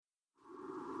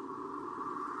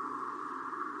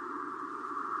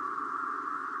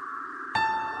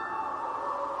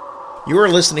You are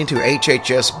listening to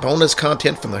HHS bonus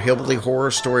content from the Hillbilly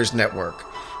Horror Stories Network.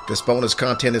 This bonus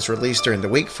content is released during the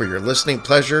week for your listening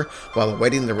pleasure while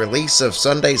awaiting the release of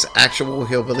Sunday's actual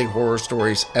Hillbilly Horror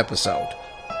Stories episode.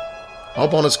 All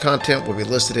bonus content will be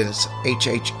listed as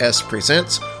HHS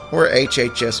Presents or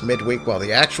HHS Midweek, while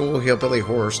the actual Hillbilly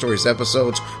Horror Stories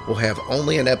episodes will have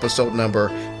only an episode number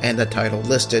and a title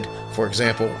listed. For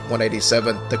example,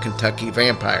 187, The Kentucky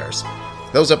Vampires.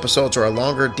 Those episodes are a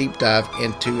longer deep dive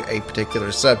into a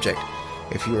particular subject.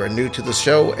 If you are new to the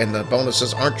show and the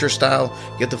bonuses aren't your style,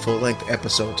 get the full-length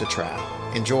episode to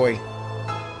try. Enjoy.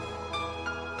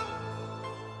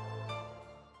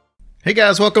 Hey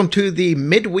guys, welcome to the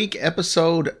midweek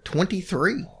episode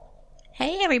 23.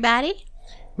 Hey everybody.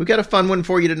 We got a fun one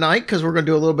for you tonight because we're going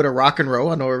to do a little bit of rock and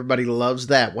roll. I know everybody loves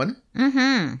that one.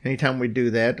 Mm-hmm. Anytime we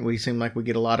do that, we seem like we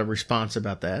get a lot of response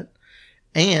about that.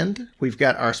 And we've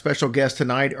got our special guests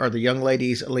tonight are the young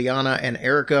ladies Liana and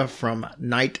Erica from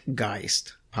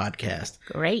Nightgeist podcast.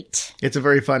 Great. It's a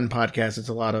very fun podcast. It's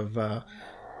a lot of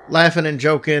laughing and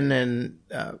joking and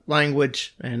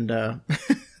language, and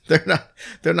they're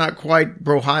not quite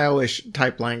Brohio-ish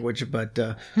type language, but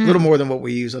a little more than what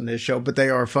we use on this show. But they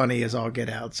are funny as all get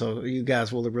out, so you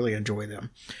guys will really enjoy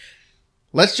them.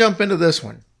 Let's jump into this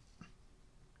one.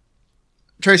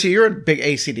 Tracy, you're a big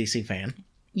AC/DC fan.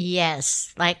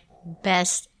 Yes, like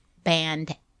best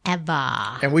band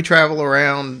ever. And we travel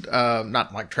around,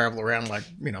 not like travel around like,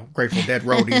 Grateful Dead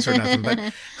roadies or nothing,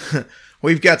 but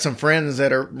we've got some friends that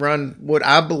run what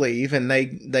I believe, and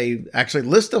they actually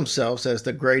list themselves as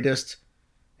the greatest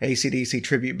AC/DC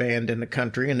tribute band in the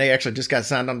country, and they actually just got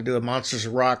signed on to do a Monsters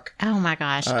of Rock. Oh my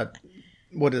gosh.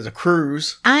 What is a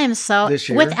cruise? I am so this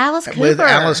year with Alice Cooper. With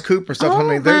Alice Cooper stuff. Oh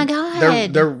I mean, my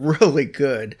God. They're really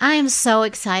good. I am so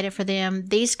excited for them.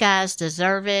 These guys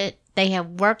deserve it. They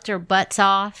have worked their butts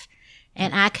off,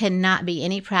 and I could not be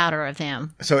any prouder of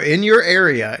them. So in your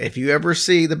area, if you ever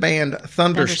see the band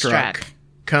Thunderstruck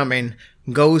coming,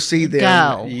 go see them.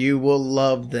 Go. You will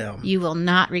love them. You will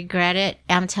not regret it.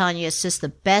 I'm telling you, it's just the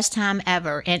best time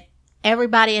ever. And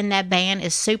everybody in that band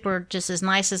is super, just as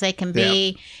nice as they can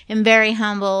be, and very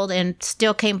humbled, and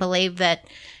still can't believe that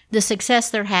the success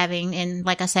they're having. And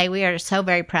like I say, we are so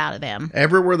very proud of them.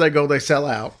 Everywhere they go, they sell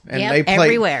out. And yep, they play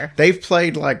everywhere. They've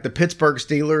played, like, the Pittsburgh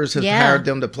Steelers have hired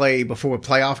them to play before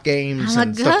playoff games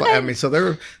and stuff like that. I mean, so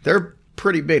they're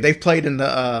pretty big. They've played in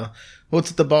the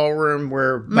what's the ballroom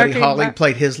where Buddy Holly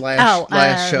played his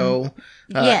last show.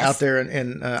 Yes. Out there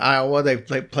in Iowa. They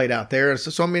played out there.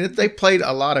 So, I mean, they played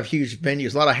a lot of huge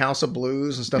venues, a lot of House of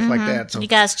Blues and stuff like that. So you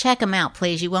guys check them out,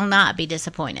 please. You will not be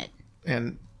disappointed.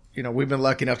 And, we've been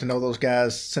lucky enough to know those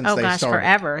guys since they started.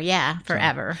 Forever. Yeah,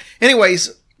 forever. So,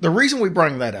 anyways, the reason we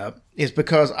bring that up is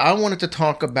because I wanted to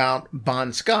talk about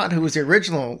Bon Scott, who was the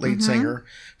original lead singer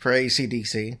for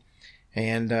AC/DC.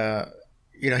 And,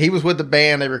 he was with the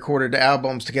band. They recorded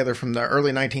albums together from the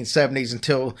early 1970s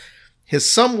until his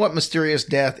somewhat mysterious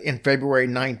death in February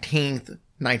 19th,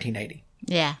 1980.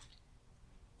 Yeah.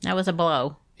 That was a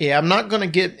blow. Yeah, I'm not going to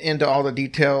get into all the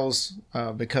details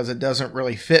because it doesn't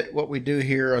really fit what we do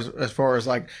here as far as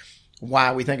like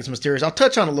why we think it's mysterious. I'll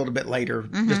touch on a little bit later,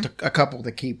 just a couple of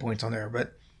the key points on there.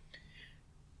 But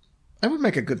I would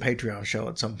make a good Patreon show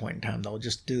at some point in time, though.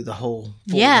 Just do the whole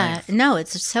full length. No,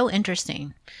 it's so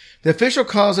interesting. The official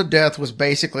cause of death was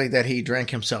basically that he drank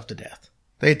himself to death.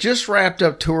 They had just wrapped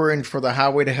up touring for the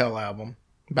Highway to Hell album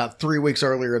about 3 weeks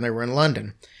earlier, and they were in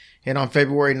London. And on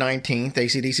February 19th,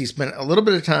 AC/DC spent a little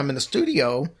bit of time in the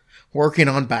studio working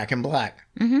on Back in Black.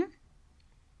 Mm-hmm.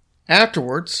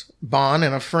 Afterwards, Bon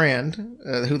and a friend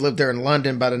who lived there in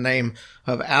London by the name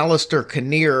of Alistair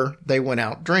Kinnear, they went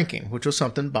out drinking, which was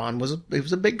something Bon was. He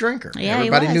was a big drinker. Yeah,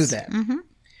 everybody he knew was. that. Mm-hmm.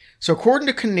 So according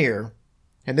to Kinnear,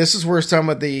 and this is where some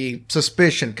of the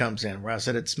suspicion comes in, where I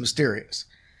said it's mysterious.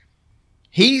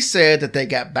 He said that they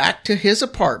got back to his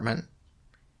apartment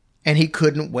and he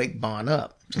couldn't wake Bon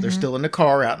up. So they're still in the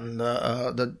car out in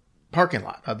the parking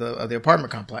lot of the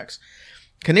apartment complex.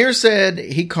 Kinnear said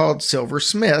he called Silver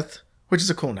Smith, which is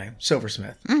a cool name, Silver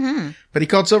Smith. Mm-hmm. But he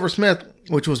called Silver Smith,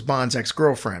 which was Bon's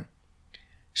ex-girlfriend.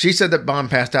 She said that Bon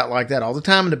passed out like that all the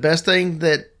time, and the best thing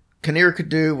that Kinnear could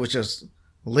do was just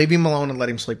leave him alone and let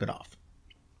him sleep it off.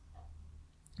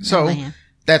 So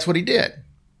that's what he did.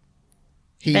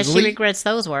 She regrets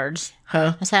those words.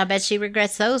 Huh? That's how I bet she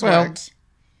regrets those words.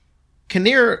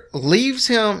 Kinnear leaves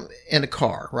him in a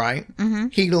car, right? Mm-hmm.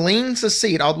 He leans the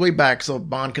seat all the way back so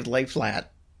Bon could lay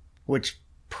flat, which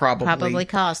probably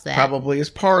caused that. Probably is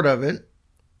part of it.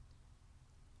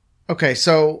 Okay,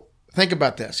 so think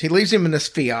about this. He leaves him in this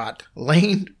Fiat,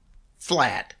 laying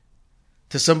flat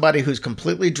to somebody who's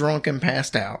completely drunk and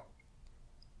passed out.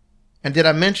 And did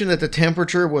I mention that the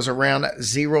temperature was around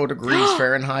 0 degrees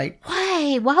Fahrenheit?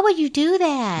 Why? Why would you do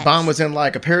that? Bond was in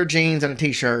like a pair of jeans and a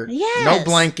t-shirt. Yes. No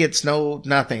blankets, no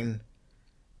nothing.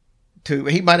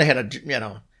 He might have had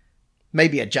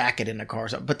maybe a jacket in the car or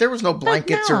something, but there was no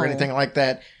blankets or anything like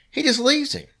that. He just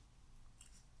leaves him.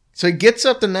 So he gets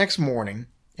up the next morning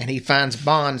and he finds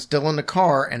Bond still in the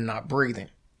car and not breathing.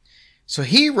 So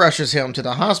he rushes him to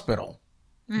the hospital.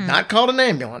 Not called an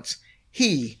ambulance.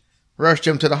 He rushed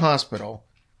him to the hospital.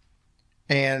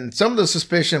 And some of the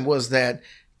suspicion was that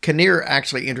Kinnear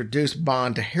actually introduced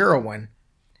Bond to heroin.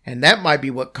 And that might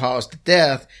be what caused the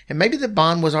death. And maybe that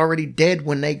Bond was already dead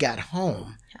when they got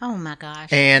home. Oh, my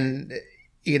gosh. And,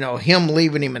 him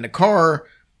leaving him in the car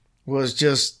was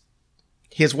just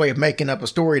his way of making up a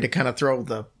story to kind of throw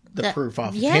the proof off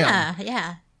of him.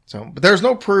 Yeah. So, but there's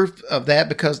no proof of that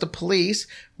because the police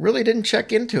really didn't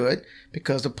check into it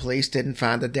because the police didn't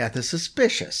find the death as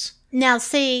suspicious. Now,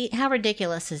 see, how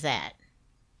ridiculous is that?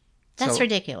 That's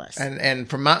ridiculous. And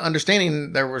from my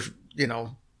understanding, there was,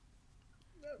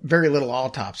 very little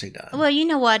autopsy done. Well, you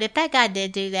know what? If that guy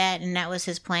did do that and that was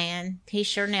his plan, he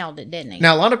sure nailed it, didn't he?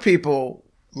 Now, a lot of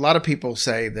people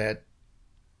say that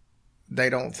they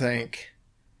don't think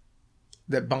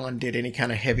that Bond did any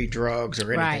kind of heavy drugs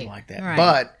or anything like that. Right.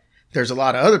 But there's a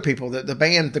lot of other people that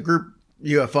the group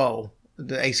UFO,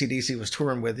 the AC/DC was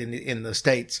touring with in the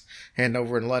States and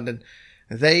over in London,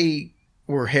 they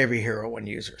were heavy heroin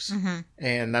users. Mm-hmm.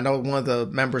 And I know one of the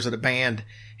members of the band,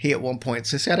 he at one point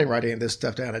says, I didn't write any of this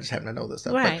stuff down. I just happen to know this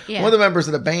stuff. Right, but yeah. One of the members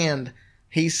of the band,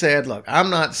 he said, look, I'm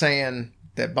not saying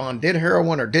that Bond did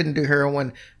heroin or didn't do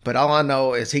heroin, but all I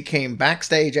know is he came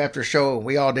backstage after a show and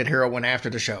we all did heroin after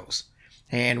the shows.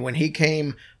 And when he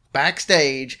came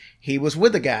backstage, he was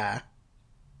with a guy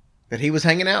that he was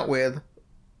hanging out with,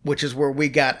 which is where we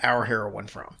got our heroin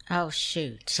from. Oh,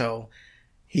 shoot. So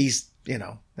he's,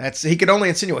 he could only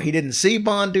insinuate. He didn't see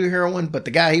Bond do heroin, but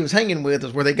the guy he was hanging with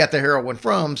is where they got the heroin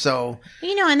from. So,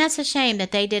 and that's a shame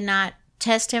that they did not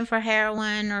test him for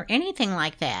heroin or anything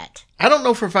like that. I don't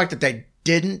know for a fact that they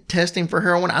didn't test him for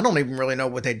heroin. I don't even really know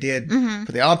what they did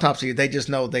for the autopsy. They just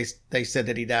know they said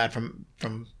that he died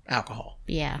from alcohol.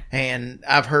 Yeah. And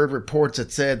I've heard reports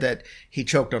that said that he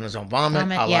choked on his own vomit,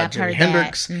 a la Jimi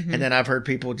Hendrix. Mm-hmm. And then I've heard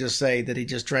people just say that he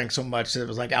just drank so much that it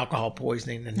was like alcohol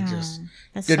poisoning and he just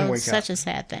didn't wake up. That's such a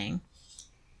sad thing.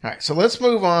 All right, so let's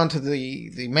move on to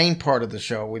the main part of the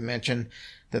show. We mentioned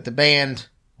that the band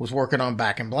was working on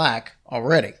Back in Black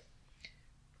already.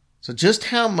 So just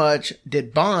how much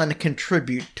did Bond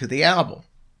contribute to the album?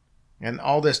 And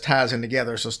all this ties in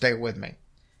together, so stay with me.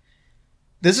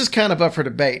 This is kind of up for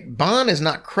debate. Bond is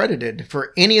not credited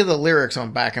for any of the lyrics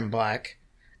on Back in Black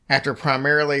after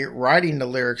primarily writing the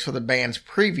lyrics for the band's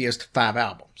previous 5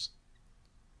 albums.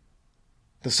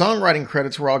 The songwriting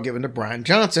credits were all given to Brian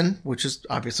Johnson, which is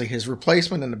obviously his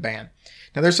replacement in the band.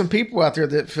 Now there's some people out there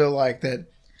that feel like that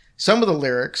some of the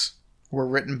lyrics were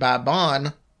written by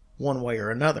Bond one way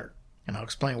or another. And I'll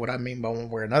explain what I mean by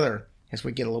one way or another as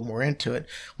we get a little more into it.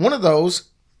 One of those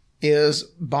is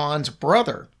Bond's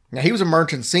brother. Now, he was a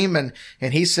merchant seaman,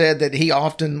 and he said that he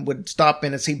often would stop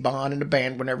in and see Bond and the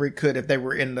band whenever he could if they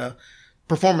were in the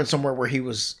performance somewhere where he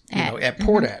was, at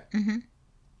port at. Mm-hmm.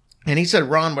 And he said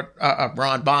Bond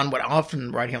would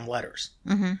often write him letters.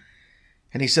 Mm-hmm.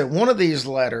 And he said one of these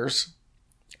letters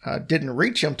didn't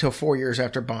reach him till 4 years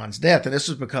after Bond's death. And this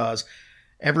was because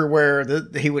everywhere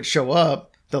that he would show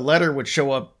up, the letter would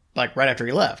show up like right after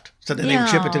he left. So then they would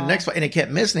ship it to the next place, and it kept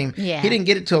missing him. Yeah. He didn't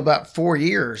get it till about 4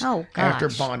 years after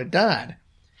Bond had died.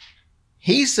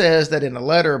 He says that in the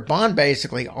letter, Bond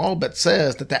basically all but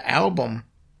says that the album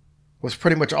was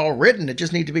pretty much all written. It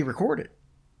just needed to be recorded.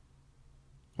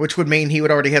 Which would mean he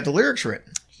would already have the lyrics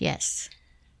written. Yes.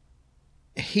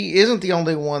 He isn't the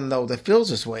only one, though, that feels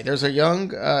this way. There's a young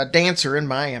dancer in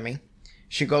Miami.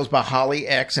 She goes by Holly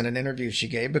X in an interview she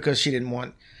gave because she didn't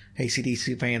want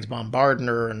AC/DC fans bombarding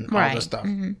her and all this stuff.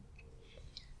 Mm-hmm.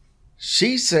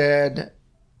 She said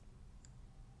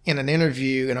in an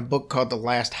interview in a book called The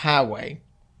Last Highway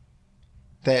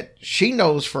that she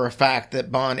knows for a fact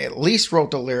that Bond at least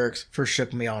wrote the lyrics for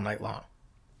Shook Me All Night Long.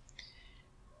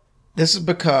 This is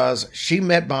because she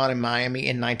met Bond in Miami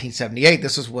in 1978.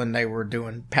 This is when they were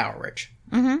doing Power Rich.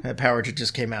 Mm-hmm. Power Rich had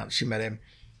just came out and she met him.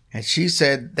 And she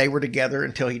said they were together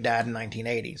until he died in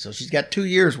 1980. So she's got 2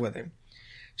 years with him.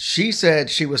 She said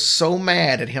she was so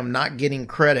mad at him not getting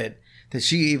credit that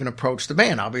she even approached the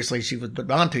band. Obviously, she was with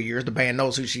Bond 2 years. The band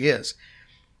knows who she is.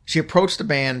 She approached the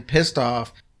band, pissed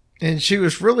off, and she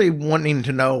was really wanting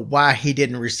to know why he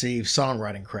didn't receive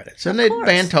songwriting credits. And the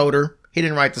band told her he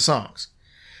didn't write the songs.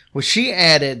 Well, she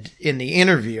added in the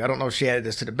interview, I don't know if she added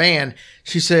this to the band,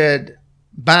 she said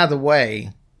by the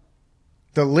way,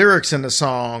 the lyrics in the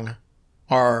song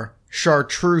are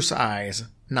chartreuse eyes,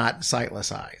 not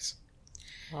sightless eyes.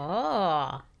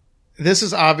 Oh. This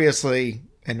is obviously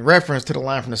in reference to the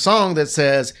line from the song that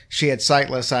says, she had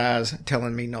sightless eyes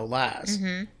telling me no lies.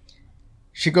 Mm-hmm.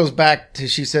 She goes back to,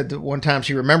 she said that one time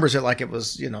she remembers it like it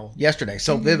was, yesterday,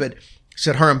 so vivid. She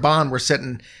said her and Bond were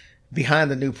sitting behind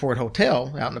the Newport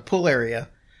Hotel out in the pool area,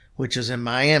 which is in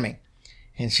Miami.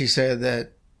 And she said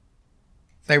that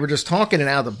they were just talking, and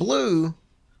out of the blue,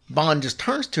 Bond just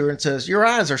turns to her and says, your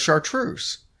eyes are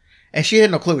chartreuse. And she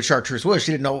had no clue what chartreuse was.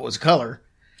 She didn't know it was a color.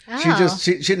 Oh.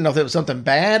 She didn't know if it was something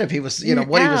bad, if he was,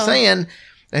 what he was saying.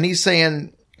 And he's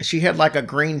saying she had like a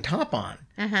green top on.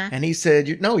 Uh-huh. And he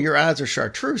said, no, your eyes are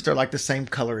chartreuse. They're like the same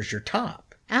color as your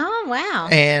top. Oh, wow.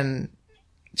 And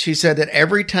she said that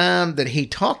every time that he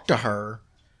talked to her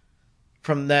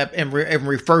from that and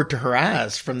referred to her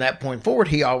eyes from that point forward,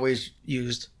 he always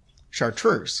used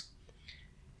chartreuse.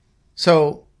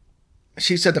 So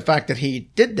she said the fact that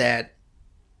he did that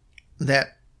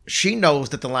she knows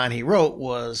that the line he wrote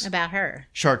was about her.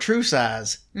 Chartreuse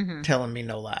eyes telling me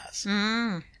no lies.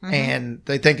 Mm-hmm. And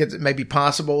they think it may be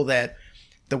possible that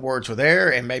the words were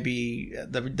there, and maybe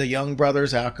the young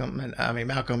brothers, Malcolm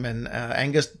and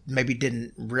Angus, maybe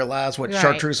didn't realize what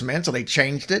chartreuse meant, so they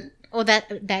changed it. Well,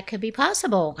 that could be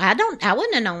possible. I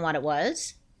wouldn't have known what it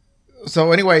was.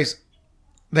 So anyways,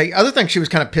 the other thing she was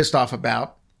kind of pissed off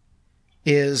about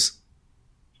is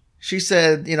she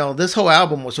said, this whole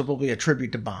album was supposed to be a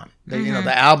tribute to Bond.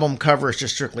 The album cover is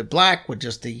just strictly black with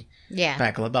just the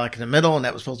back in the middle, and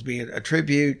that was supposed to be a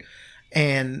tribute.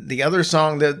 And the other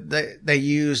song that they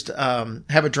used,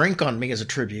 Have a Drink on Me, as a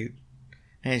tribute.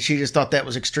 And she just thought that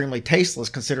was extremely tasteless,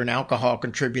 considering alcohol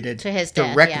contributed to his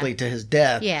directly to his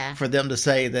death. Yeah. For them to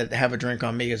say that Have a Drink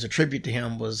on Me as a tribute to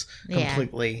him was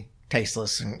completely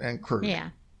tasteless and crude.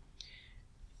 Yeah.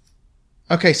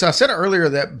 Okay, so I said earlier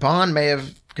that Bond may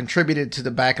have contributed to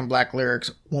the Back in Black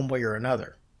lyrics one way or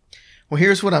another. Well,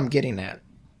 here's what I'm getting at.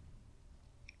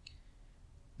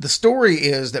 The story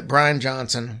is that Brian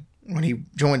Johnson, when he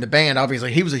joined the band,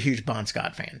 obviously he was a huge Bon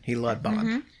Scott fan. He loved Bond.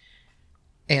 Mm-hmm.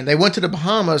 And they went to the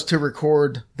Bahamas to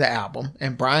record the album,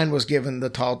 and Brian was given the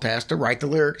tall task to write the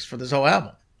lyrics for this whole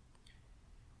album.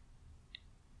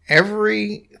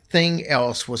 Everything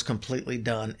else was completely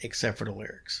done except for the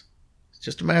lyrics. It's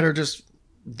just a matter of just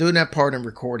doing that part and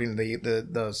recording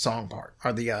the song part,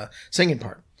 or the singing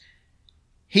part.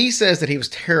 He says that he was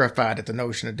terrified at the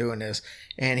notion of doing this,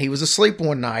 and he was asleep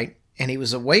one night, and he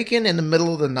was awakened in the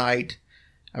middle of the night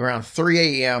around 3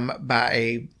 a.m. by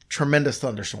a tremendous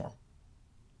thunderstorm.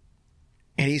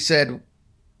 And he said,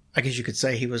 I guess you could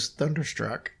say he was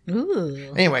thunderstruck.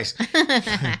 Ooh. Anyways,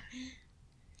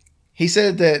 he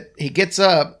said that he gets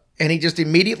up and he just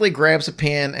immediately grabs a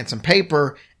pen and some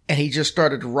paper, and he just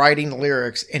started writing the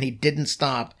lyrics, and he didn't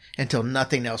stop until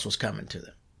nothing else was coming to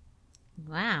them.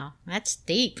 Wow, that's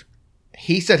deep.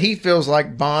 He said he feels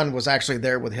like Bond was actually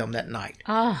there with him that night.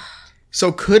 Oh.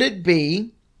 So could it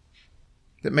be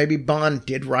that maybe Bond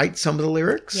did write some of the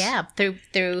lyrics? Yeah,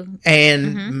 through.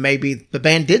 And maybe the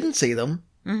band didn't see them,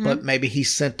 but maybe he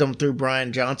sent them through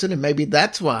Brian Johnson, and maybe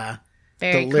that's why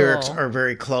the lyrics are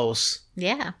very close.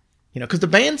 Yeah. Because the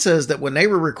band says that when they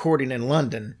were recording in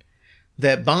London,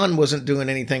 that Bond wasn't doing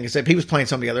anything except he was playing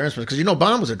some of the other instruments. Because,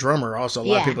 Bond was a drummer also. A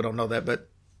lot of people don't know that, but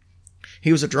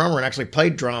he was a drummer and actually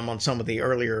played drum on some of the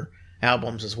earlier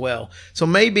albums as well. So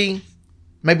maybe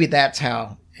that's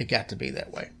how it got to be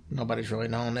that way. Nobody's really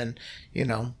known, and,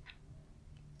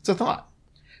 it's a thought.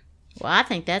 Well, I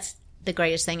think that's the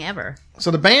greatest thing ever. So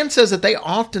the band says that they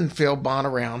often feel Bond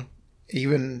around,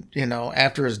 even,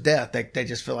 after his death. They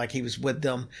just feel like he was with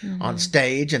them on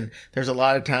stage, and there's a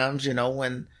lot of times,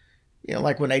 when,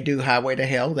 like when they do Highway to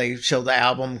Hell, they show the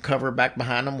album cover back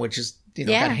behind them, which is,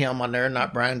 got him on there,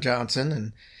 not Brian Johnson.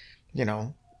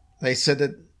 And, they said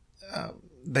that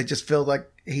they just feel like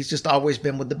he's just always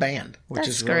been with the band, which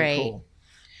is really cool.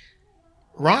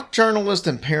 Rock journalist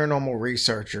and paranormal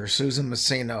researcher Susan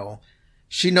Messino,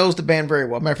 she knows the band very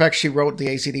well. Matter of fact, she wrote the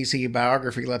AC/DC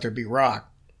biography, Let There Be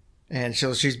Rock. And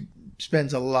she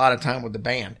spends a lot of time with the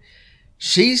band.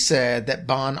 She said that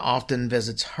Bond often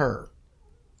visits her.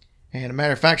 And a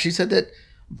matter of fact, she said that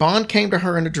Bond came to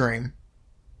her in a dream.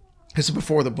 This is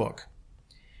before the book.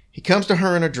 He comes to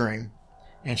her in a dream,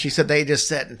 and she said they just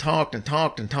sat and talked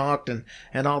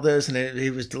and all this, and he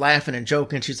was laughing and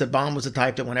joking. She said Bond was the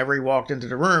type that whenever he walked into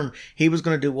the room, he was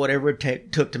going to do whatever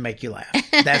it took to make you laugh.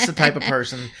 That's the type of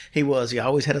person he was. He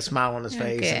always had a smile on his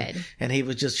face. And he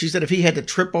was just, she said if he had to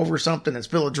trip over something and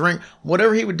spill a drink,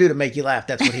 whatever he would do to make you laugh,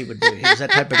 that's what he would do. He was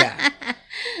that type of guy.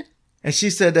 And she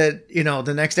said that,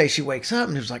 the next day she wakes up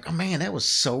and it was like, oh man, that was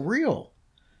so real.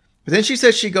 But then she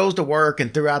says she goes to work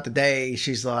and throughout the day,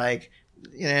 she's like,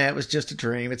 yeah, it was just a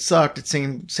dream. It sucked. It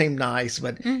seemed nice,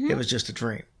 but it was just a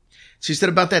dream. She said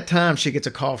about that time she gets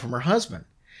a call from her husband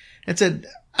and said,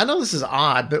 I know this is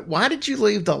odd, but why did you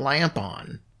leave the lamp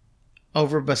on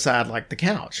over beside like the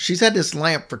couch? She's had this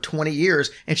lamp for 20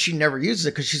 years and she never uses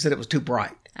it because she said it was too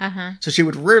bright. So she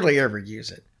would rarely ever use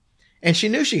it. And she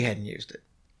knew she hadn't used it.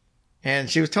 And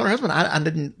she was telling her husband, I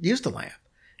didn't use the lamp.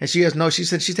 And she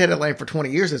said she's had that lamp for 20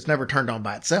 years. It's never turned on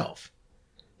by itself.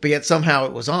 But yet somehow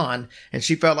it was on. And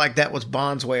she felt like that was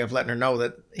Bond's way of letting her know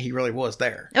that he really was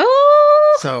there.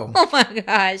 Oh my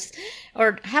gosh.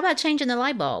 Or how about changing the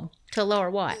light bulb to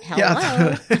lower watt?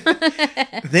 Hello.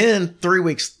 Yeah. Then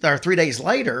 3 days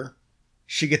later,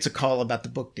 she gets a call about the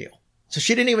book deal. So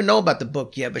she didn't even know about the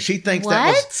book yet, but she thinks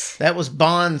that was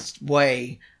Bond's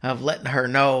way of letting her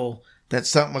know that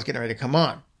something was getting ready to come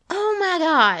on. Oh my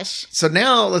gosh. So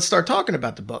now let's start talking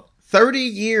about the book. 30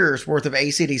 years worth of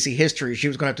AC/DC history she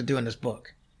was going to have to do in this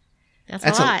book.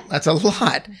 That's a lot. That's a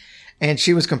lot. And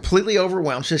she was completely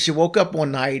overwhelmed. So she woke up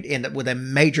one night with a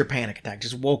major panic attack,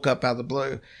 just woke up out of the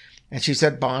blue. And she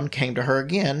said Bond came to her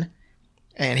again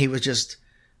and he was just,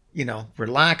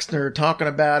 relaxed and her talking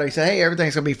about it. He said, hey,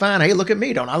 everything's going to be fine. Hey, look at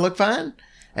me. Don't I look fine?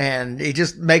 And he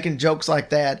just making jokes like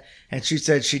that. And she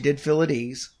said she did feel at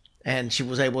ease and she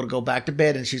was able to go back to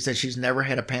bed. And she said she's never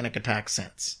had a panic attack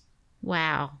since.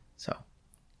 Wow. So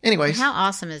anyways. How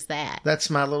awesome is that?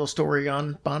 That's my little story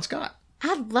on Bon Scott.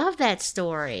 I love that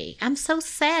story. I'm so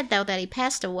sad, though, that he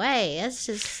passed away. It's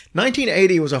just...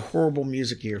 1980 was a horrible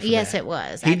music year for Yes, that. it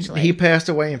was, actually. He passed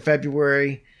away in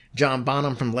February. John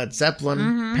Bonham from Led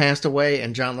Zeppelin passed away,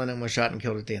 and John Lennon was shot and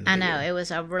killed at the end of the year. I know. It was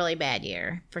a really bad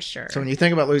year, for sure. So when you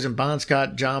think about losing Bon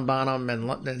Scott, John Bonham,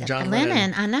 and John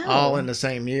Lennon, I know. all in the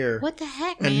same year. What the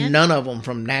heck, man? And none of them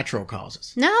from natural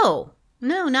causes. No,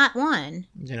 not one.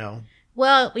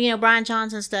 Well, Brian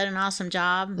Johnson's done an awesome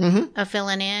job of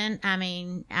filling in. I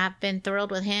mean, I've been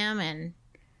thrilled with him, and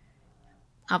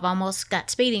I've almost got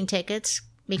speeding tickets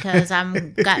because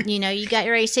you got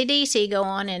your AC/DC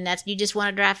going, and you just want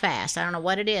to drive fast. I don't know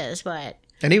what it is, but...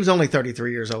 And he was only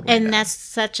 33 years old. And that's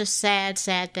such a sad,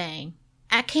 sad thing.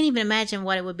 I can't even imagine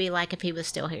what it would be like if he was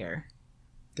still here.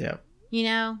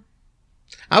 Yeah.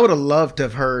 I would have loved to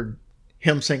have heard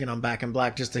him singing on Back in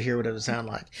Black just to hear what it would sound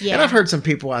like. Yeah. And I've heard some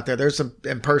people out there, there's some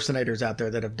impersonators out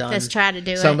there that have done tried to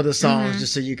do some of the songs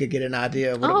just so you could get an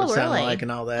idea of what it would sound like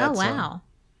and all that. Oh, wow.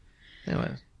 So,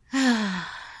 anyways.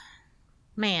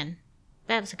 Man,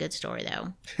 that was a good story,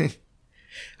 though.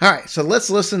 All right, so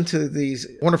let's listen to these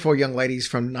wonderful young ladies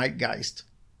from Nightgeist.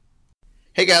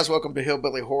 Hey guys, welcome to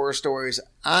Hillbilly Horror Stories.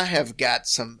 I have got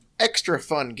some extra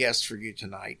fun guests for you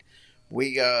tonight.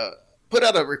 We put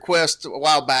out a request a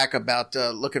while back about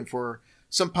looking for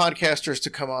some podcasters to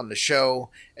come on the show.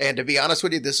 And to be honest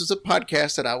with you, this is a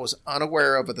podcast that I was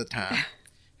unaware of at the time.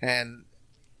 And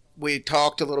we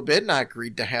talked a little bit and I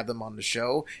agreed to have them on the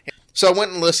show. So I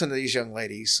went and listened to these young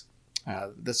ladies.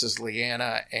 This is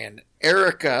Leanna and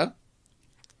Erica.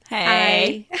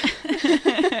 Hey.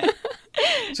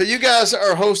 So you guys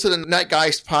are hosting the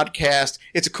Nightgeist podcast.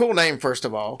 It's a cool name, first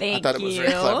of all. Thank I thought it was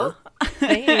very clever.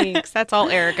 Thanks. That's all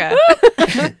Erica.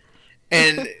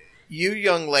 And you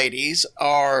young ladies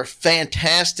are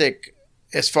fantastic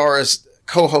as far as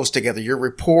co-host together. Your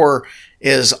rapport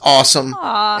is awesome.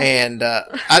 Aww. And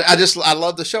I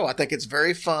love the show. I think it's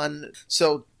very fun.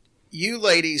 So you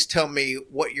ladies tell me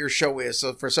what your show is.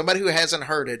 So for somebody who hasn't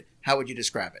heard it, how would you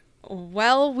describe it?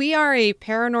 Well, we are a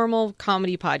paranormal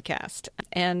comedy podcast,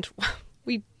 and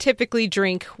we typically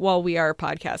drink while we are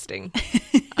podcasting.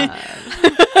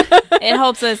 It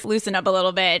helps us loosen up a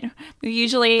little bit. We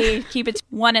usually keep it to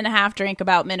 1.5 drink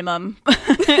about minimum.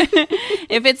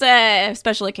 If it's a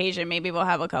special occasion, maybe we'll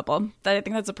have a couple. I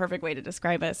think that's a perfect way to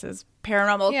describe us as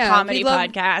paranormal comedy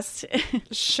podcast.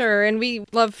 Sure, and we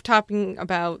love talking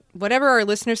about whatever our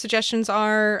listener suggestions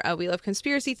are. We love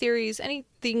conspiracy theories,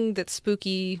 anything that's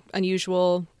spooky,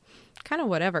 unusual, kind of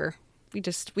whatever.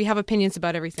 We have opinions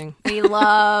about everything. We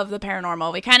love the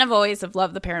paranormal. We kind of always have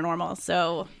loved the paranormal,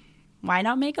 so why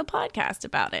not make a podcast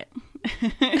about it?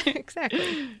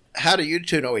 Exactly. How do you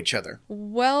two know each other?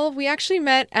 Well, we actually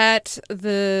met at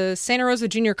the Santa Rosa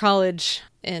Junior College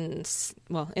in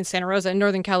Santa Rosa in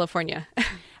Northern California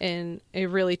in a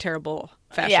really terrible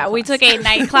fashion class. We took a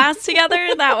night class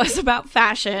together that was about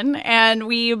fashion, and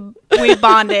we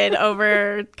bonded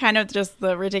over kind of just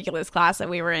the ridiculous class that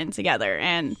we were in together,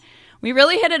 and we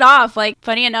really hit it off. Like,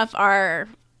 funny enough, our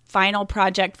final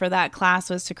project for that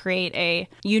class was to create a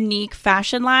unique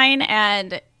fashion line,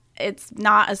 and It's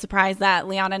not a surprise that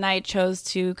Leon and I chose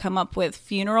to come up with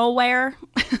funeral wear.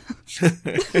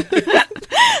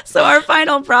 So our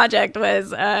final project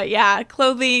was,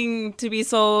 clothing to be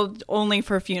sold only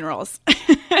for funerals.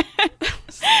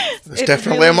 There's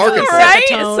definitely a market for it. Right?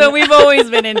 So we've always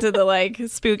been into the like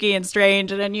spooky and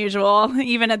strange and unusual,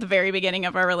 even at the very beginning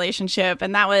of our relationship.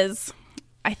 And that was,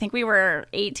 I think we were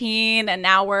 18 and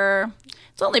now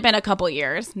it's only been a couple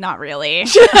years. Not really.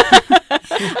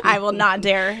 I will not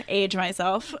dare age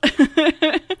myself.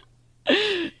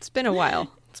 It's been a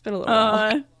while. It's been a little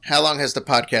while. How long has the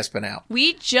podcast been out?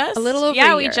 We just a little over a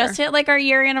year. We just hit like our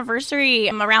year anniversary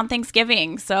around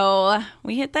Thanksgiving, so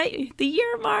we hit the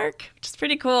year mark, which is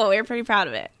pretty cool. We're pretty proud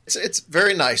of it. It's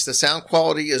very nice. The sound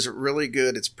quality is really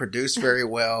good. It's produced very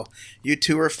well. You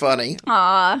two are funny.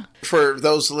 Aw. For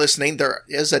those listening, there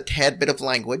is a tad bit of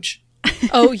language.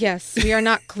 Oh yes, we are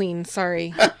not clean.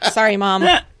 Sorry, Mom.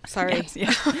 Sorry.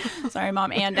 Yes. Sorry,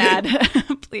 Mom and Dad.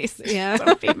 Please,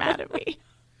 don't be mad at me.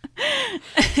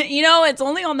 It's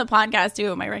only on the podcast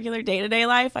too. In my regular day-to-day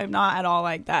life, I'm not at all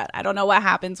like that. I don't know what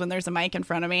happens when there's a mic in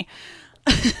front of me.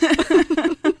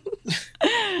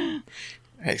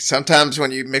 Hey, sometimes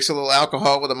when you mix a little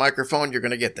alcohol with a microphone, you're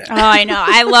going to get that. Oh, I know.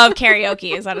 I love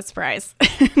karaoke. Is that a surprise?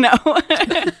 No.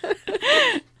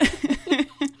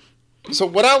 So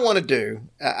what I want to do,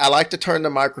 I like to turn the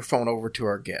microphone over to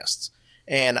our guests.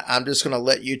 And I'm just going to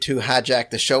let you two hijack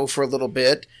the show for a little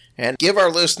bit and give our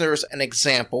listeners an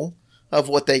example of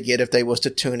what they get if they was to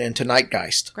tune into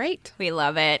Nightgeist. Great. We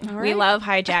love it. All right. We love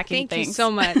hijacking Thank things. you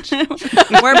so much.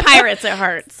 We're pirates at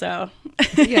heart, so.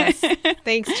 Yes.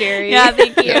 Thanks, Jerry. Yeah,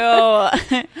 thank you.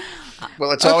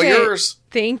 Well, it's all yours.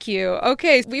 Thank you.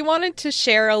 Okay, we wanted to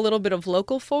share a little bit of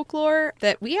local folklore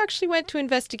that we actually went to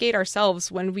investigate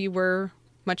ourselves when we were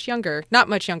much younger. Not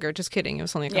much younger, just kidding. It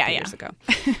was only a couple years ago.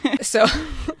 So,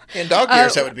 in dog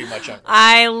years, that would be much younger.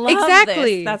 I love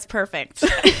exactly. this. That's perfect.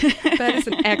 That is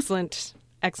an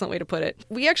excellent way to put it.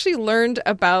 We actually learned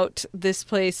about this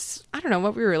place, I don't know,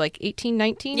 what we were like 18,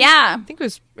 19? Yeah. I think it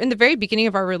was in the very beginning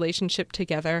of our relationship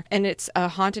together. And it's a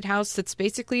haunted house that's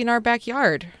basically in our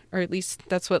backyard, or at least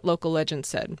that's what local legend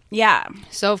said. Yeah.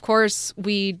 So, of course,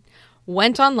 we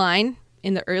went online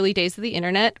in the early days of the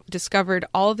internet, discovered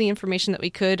all of the information that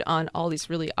we could on all these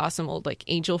really awesome old like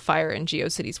Angel Fire and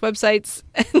GeoCities websites.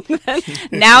 And then,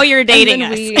 now you're dating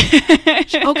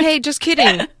us. Okay, just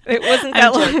kidding. It wasn't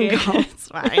that long ago. It's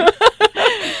fine.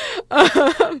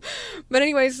 But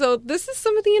anyway, so this is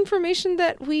some of the information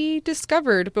that we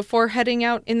discovered before heading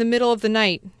out in the middle of the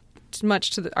night.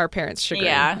 Much to our parents' chagrin,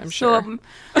 I'm sure.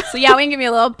 So we can give you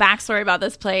a little backstory about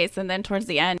this place, and then towards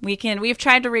the end, we've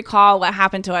tried to recall what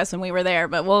happened to us when we were there,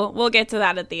 but we'll get to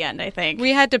that at the end, I think.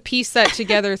 We had to piece that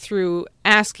together through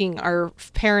asking our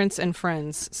parents and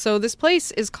friends. So this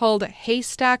place is called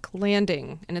Haystack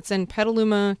Landing, and it's in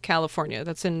Petaluma, California.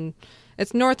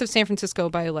 It's north of San Francisco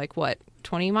by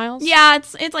 20 miles? Yeah,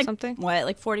 it's like something.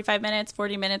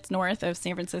 40 minutes north of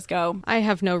San Francisco. I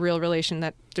have no real relation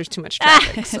that there's too much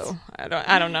traffic, so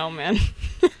I don't know, man.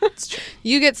 It's true.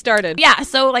 You get started. Yeah,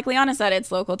 so like Liana said,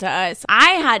 it's local to us.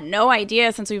 I had no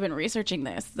idea since we've been researching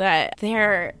this that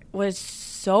there was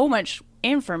so much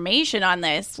information on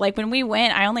this. Like when we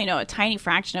went, I only know a tiny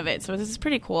fraction of it, so this is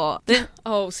pretty cool.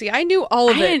 I knew all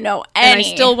of it. I didn't know any. And I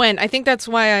still went. I think that's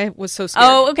why I was so scared.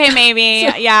 Oh, okay, maybe.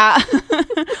 Yeah.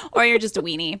 Or you're just a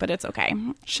weenie, but it's okay.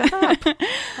 Shut up.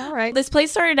 All right. This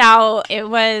place started out, it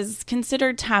was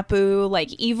considered taboo,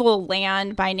 like evil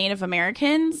land by Native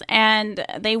Americans, and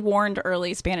they warned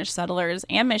early Spanish settlers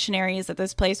and missionaries that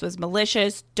this place was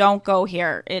malicious. Don't go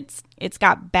here. It's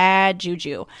got bad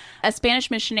juju. A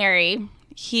Spanish missionary,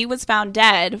 he was found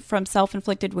dead from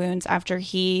self-inflicted wounds after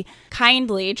he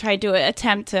kindly tried to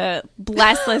attempt to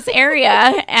bless this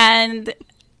area. And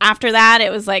after that,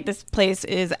 it was like, this place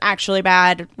is actually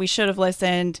bad. We should have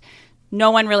listened.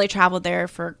 No one really traveled there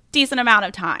for a decent amount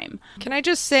of time. Can I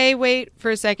just say, wait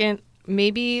for a second,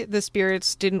 maybe the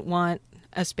spirits didn't want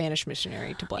a Spanish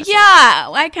missionary to bless Yeah,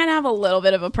 I kind of have a little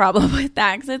bit of a problem with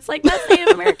that because it's like, that's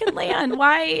Native American land.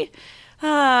 Why?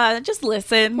 Just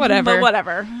listen. Whatever. But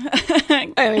whatever.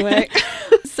 Anyway.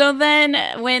 So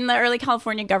then when the early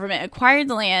California government acquired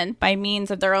the land by means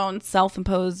of their own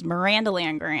self-imposed Miranda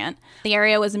Land grant, the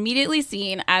area was immediately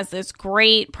seen as this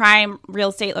great prime real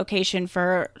estate location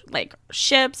for like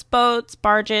ships, boats,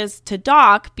 barges to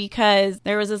dock because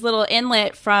there was this little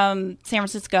inlet from San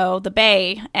Francisco, the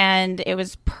bay, and it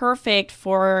was perfect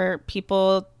for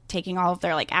people taking all of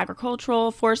their like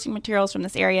agricultural forestry materials from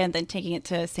this area and then taking it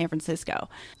to San Francisco.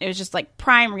 It was just like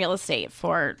prime real estate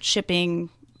for shipping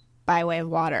by way of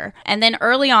water. And then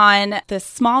early on, this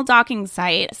small docking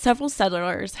site, several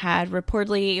settlers had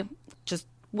reportedly just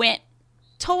went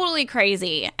totally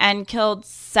crazy and killed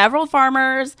several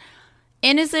farmers,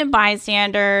 innocent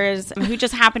bystanders who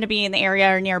just happened to be in the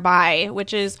area or nearby,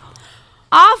 which is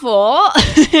awful.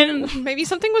 Maybe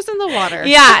something was in the water.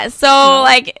 Yeah. So,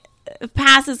 like,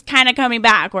 past is kind of coming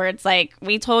back where it's like,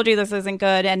 we told you this isn't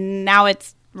good, and now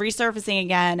it's resurfacing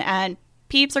again, and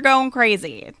peeps are going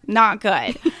crazy. Not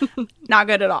good. Not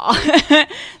good at all.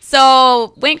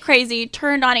 So, went crazy,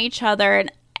 turned on each other,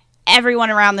 and everyone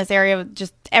around this area,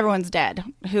 just everyone's dead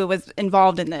who was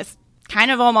involved in this. Kind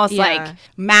of almost like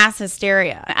mass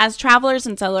hysteria. As travelers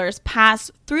and settlers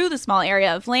passed through the small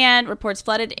area of land, reports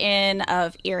flooded in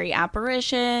of eerie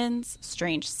apparitions,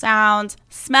 strange sounds,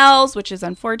 smells, which is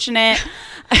unfortunate.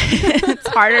 It's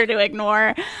harder to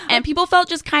ignore. And people felt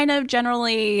just kind of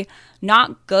generally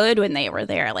not good when they were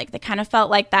there. Like, they kind of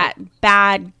felt like that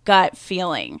bad gut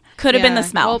feeling. Could have been the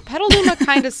smell. Well, Petaluma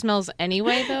kind of smells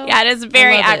anyway, though. Yeah, it is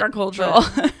very agricultural.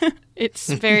 It's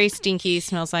very stinky,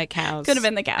 smells like cows. Could have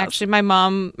been the cows. Actually, my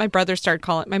mom and brother started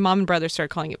calling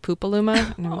it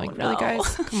Poopaluma. And I'm like, really,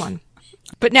 guys? Come on.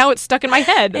 But now it's stuck in my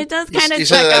head. It does kind of You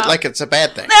say that like it's a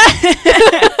bad thing.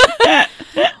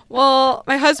 Well,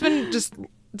 my husband just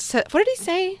said, what did he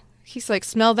say? He's like,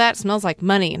 smell that, smells like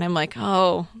money. And I'm like,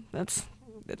 oh,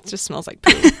 it just smells like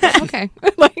poop. Okay.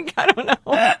 Like, I don't know.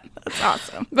 That's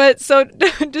awesome. But so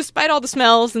despite all the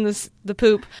smells and the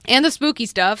poop and the spooky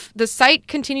stuff, the site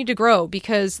continued to grow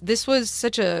because this was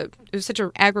such a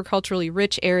agriculturally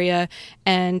rich area,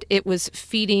 and it was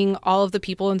feeding all of the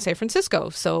people in San Francisco.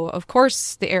 So of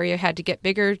course the area had to get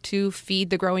bigger to feed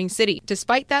the growing city.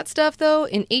 Despite that stuff, though,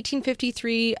 in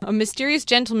 1853, a mysterious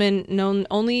gentleman known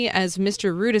only as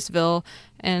Mr. Rudisville,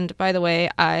 and by the way,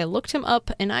 I looked him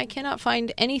up and I cannot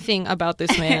find anything about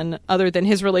this man other than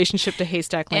his relationship to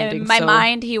Haystack Landing. In my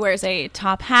mind, he wears a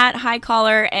top hat, high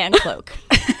collar, and cloak.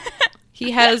 He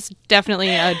has definitely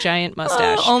a giant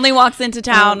mustache. Only walks into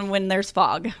town when there's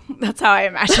fog. That's how I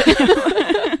imagine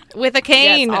him. With a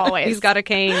cane. Yes, always. He's got a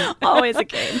cane. Always a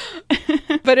cane.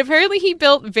 But apparently he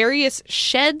built various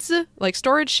sheds, like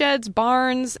storage sheds,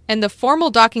 barns, and the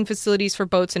formal docking facilities for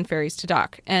boats and ferries to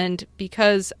dock. And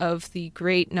because of the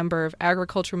great number of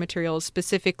agricultural materials,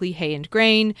 specifically hay and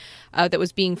grain, that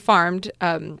was being farmed,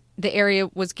 the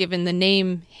area was given the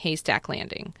name Haystack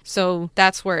Landing. So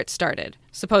that's where it started,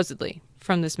 supposedly,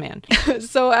 from this man.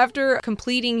 So after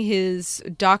completing his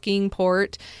docking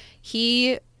port,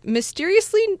 he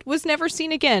mysteriously was never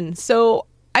seen again. So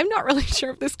I'm not really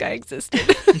sure if this guy existed.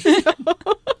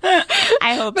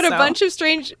 I hope but so. a bunch of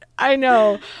strange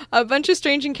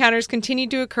encounters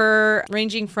continued to occur,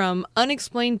 ranging from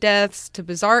unexplained deaths to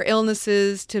bizarre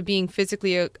illnesses to being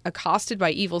physically accosted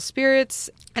by evil spirits.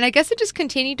 And I guess it just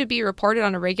continued to be reported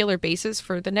on a regular basis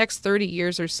for the next 30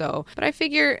 years or so. But I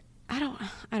figure, I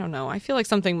don't know. I feel like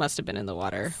something must have been in the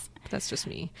water. That's just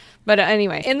me. But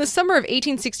anyway, in the summer of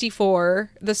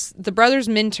 1864, the brothers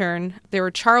Minturn, they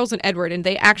were Charles and Edward, and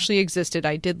they actually existed.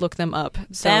 I did look them up.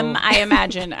 So Them, I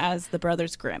imagine, as the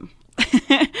Brothers Grimm.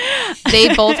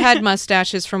 they both had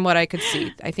mustaches from what I could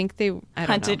see. I think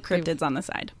Hunted cryptids on the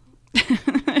side.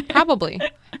 Probably.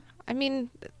 I mean,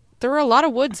 there were a lot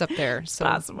of woods up there, so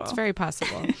possible. It's very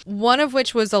possible. One of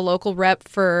which was a local rep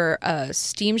for a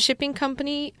steam shipping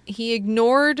company. He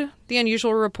ignored the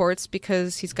unusual reports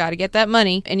because he's got to get that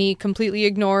money, and he completely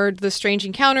ignored the strange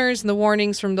encounters and the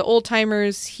warnings from the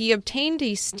old-timers. He obtained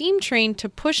a steam train to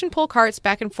push and pull carts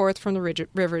back and forth from the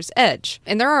river's edge.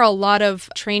 And there are a lot of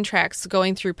train tracks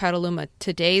going through Petaluma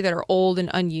today that are old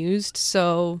and unused,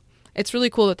 so it's really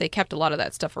cool that they kept a lot of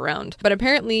that stuff around. But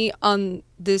apparently on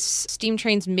this steam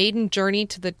train's maiden journey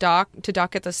to dock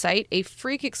at the site, a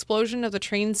freak explosion of the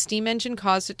train's steam engine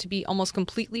caused it to be almost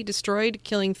completely destroyed,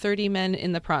 killing 30 men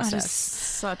in the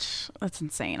process. That's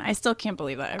insane. I still can't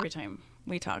believe that every time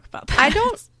we talk about that.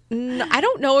 I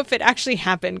don't know if it actually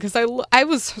happened, because I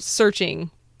was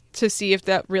searching to see if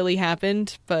that really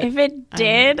happened, but if it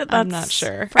did, I'm not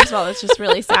sure. First of all, it's just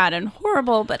really sad and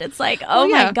horrible, but it's like, oh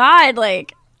yeah. my God,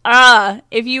 like,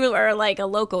 if you were like a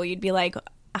local, you'd be like,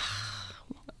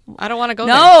 I don't want to go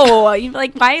there. No, you'd be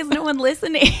like, why is no one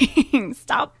listening?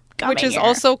 Stop coming Which is here.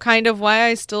 also kind of why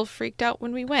I still freaked out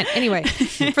when we went. Anyway,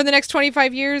 for the next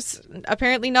 25 years,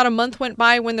 apparently not a month went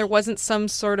by when there wasn't some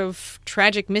sort of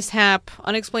tragic mishap,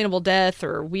 unexplainable death,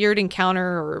 or weird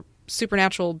encounter, or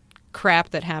supernatural crap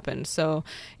that happened. So,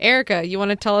 Erica, you want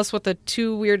to tell us what the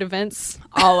two weird events?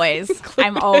 Always.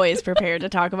 I'm always prepared to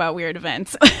talk about weird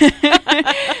events.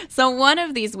 So one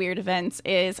of these weird events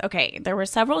is, okay, there were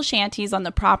several shanties on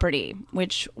the property,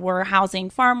 which were housing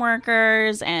farm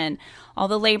workers and all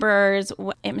the laborers.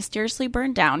 It mysteriously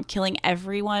burned down, killing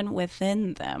everyone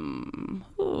within them.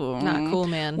 Ooh. Ooh. Not cool,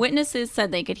 man. Witnesses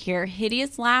said they could hear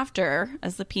hideous laughter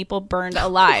as the people burned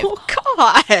alive. Oh,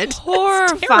 God.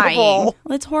 Horrifying.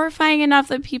 It's horrifying enough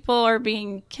that people are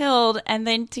being killed, and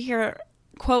then to hear,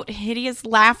 quote, hideous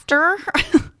laughter?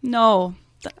 No.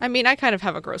 I mean, I kind of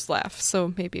have a gross laugh,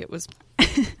 so maybe it was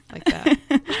like that.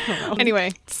 I don't know.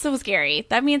 Anyway. So scary.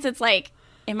 That means it's like,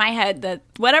 in my head, that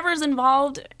whatever's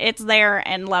involved, it's there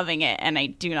and loving it, and I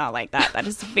do not like that. That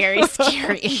is very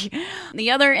scary.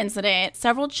 The other incident,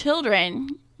 several children,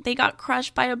 they got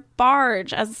crushed by a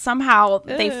barge as somehow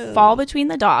they fall between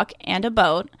the dock and a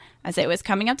boat as it was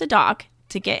coming up to dock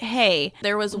to get hay.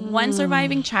 There was one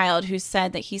surviving child who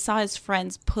said that he saw his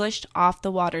friends pushed off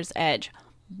the water's edge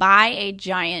by a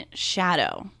giant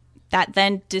shadow that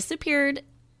then disappeared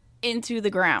into the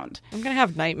ground. I'm going to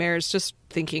have nightmares just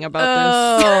thinking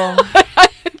about this.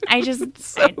 I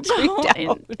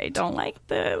don't like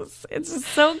this. It's just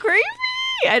so creepy.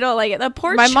 I don't like it. The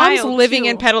poor My child, mom's living too.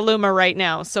 in Petaluma right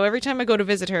now, so every time I go to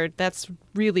visit her, that's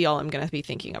really all I'm going to be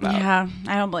thinking about. Yeah,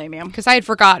 I don't blame you. Because I had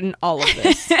forgotten all of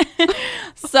this.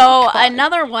 So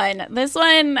another one. This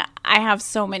one I have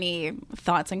so many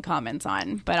thoughts and comments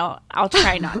on, but I'll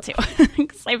try not to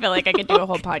because I feel like I could do a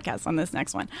whole podcast on this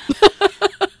next one.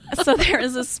 So there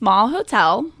is a small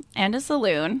hotel and a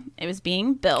saloon. It was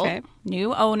being built. Okay.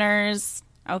 New owners.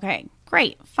 Okay,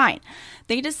 great, fine.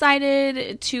 They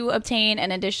decided to obtain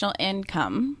an additional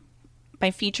income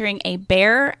by featuring a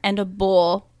bear and a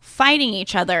bull fighting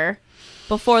each other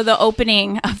before the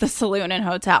opening of the saloon and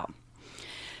hotel.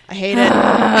 I hate it.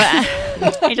 I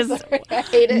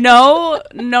hate it. No.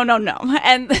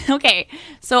 And okay,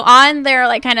 so on their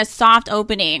like kind of soft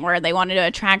opening where they wanted to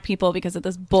attract people because of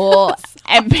this bull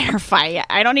and bear fight,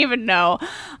 I don't even know.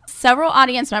 Several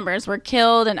audience members were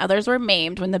killed and others were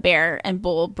maimed when the bear and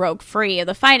bull broke free of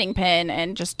the fighting pin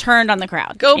and just turned on the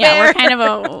crowd. Go yeah, bear! We're kind of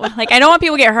I don't want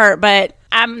people to get hurt, but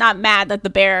I'm not mad that the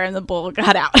bear and the bull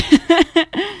got out.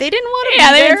 They didn't want to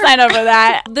Yeah, be they there. didn't sign up for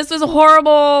that. This was a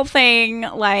horrible thing.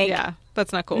 Like, Yeah,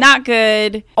 that's not cool. not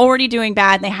good. Already doing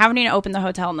bad. They haven't even opened the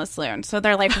hotel and the saloon. So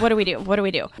they're like, what do we do? What do we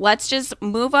do? Let's just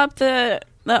move up the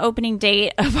opening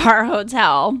date of our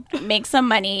hotel, make some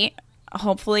money,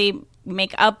 hopefully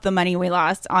make up the money we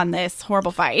lost on this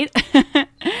horrible fight.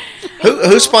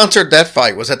 Who sponsored that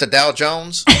fight? Was that the Dow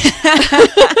Jones?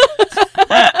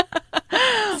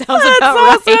 Sounds about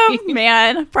right. Awesome,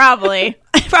 man. Probably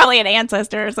an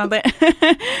ancestor or something.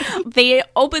 They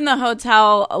opened the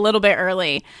hotel a little bit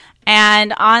early,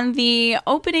 and on the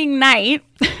opening night,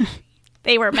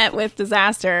 they were met with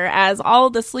disaster as all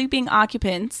the sleeping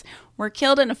occupants were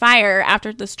killed in a fire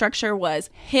after the structure was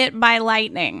hit by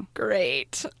lightning.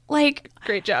 Great. Like,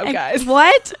 Great job, guys.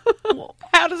 What?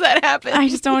 How does that happen? I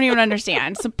just don't even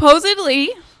understand.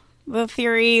 Supposedly, the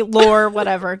theory, lore,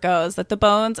 whatever goes, that the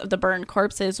bones of the burned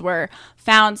corpses were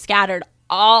found scattered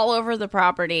all over the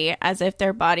property as if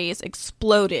their bodies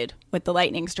exploded with the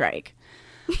lightning strike.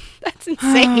 That's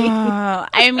insane.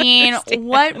 I mean,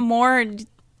 what more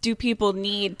do people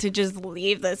need to just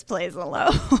leave this place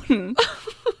alone?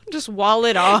 Just wall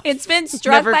it off. It's been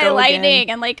struck Never by go lightning,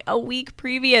 again. and like a week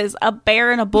previous, a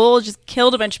bear and a bull just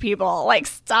killed a bunch of people. Like,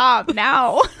 stop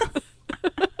now.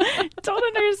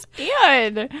 Don't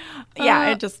understand.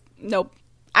 Yeah, nope.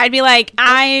 I'd be like,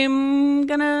 I'm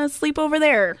gonna sleep over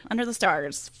there under the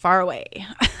stars, far away.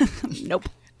 Nope.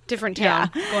 Different town.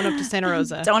 Going up to Santa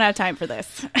Rosa. Don't have time for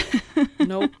this.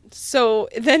 Nope. So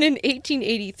then in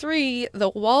 1883, the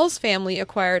Walls family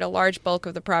acquired a large bulk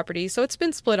of the property, so it's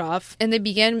been split off, and they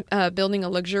began building a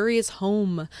luxurious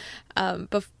home.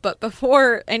 But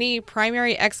before any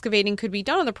primary excavating could be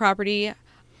done on the property,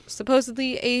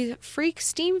 supposedly a freak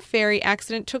steam ferry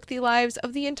accident took the lives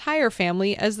of the entire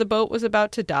family as the boat was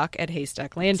about to dock at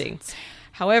Haystack Landing.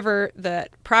 However, the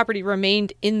property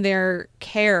remained in their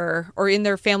care or in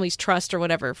their family's trust or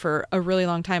whatever for a really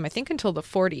long time, I think until the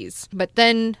 40s. But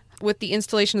then with the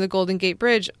installation of the Golden Gate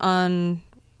Bridge on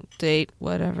date,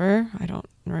 whatever, I don't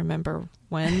remember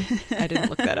when. I didn't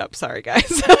look that up. Sorry,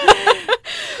 guys.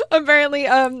 Apparently,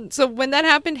 so when that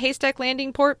happened, Haystack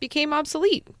Landing Port became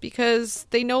obsolete because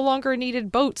they no longer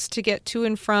needed boats to get to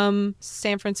and from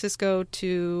San Francisco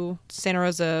to Santa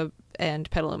Rosa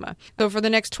and Petaluma. So for the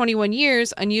next 21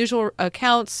 years, unusual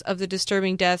accounts of the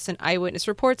disturbing deaths and eyewitness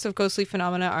reports of ghostly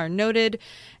phenomena are noted.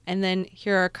 And then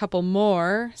here are a couple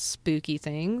more spooky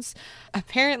things.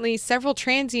 Apparently, several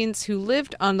transients who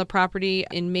lived on the property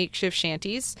in makeshift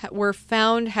shanties were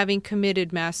found having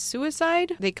committed mass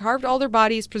suicide. They carved all their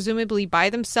bodies, presumably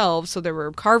by themselves, so there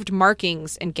were carved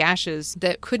markings and gashes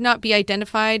that could not be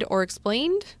identified or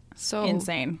explained. So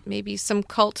Insane. Maybe some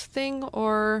cult thing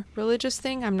or religious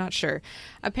thing. I'm not sure.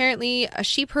 Apparently, a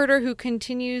sheep herder who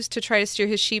continues to try to steer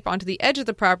his sheep onto the edge of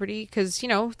the property because,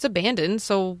 it's abandoned.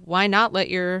 So why not let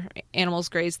your animals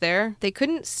graze there? They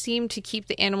couldn't seem to keep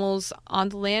the animals on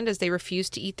the land as they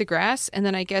refused to eat the grass. And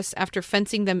then I guess after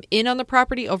fencing them in on the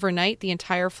property overnight, the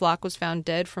entire flock was found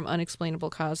dead from unexplainable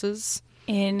causes.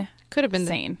 Could have been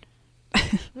insane.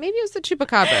 Maybe it was the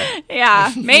chupacabra.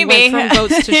 Yeah, maybe. Went from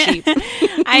goats to sheep.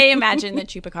 I imagine the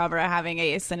chupacabra having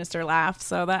a sinister laugh,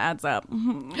 so that adds up.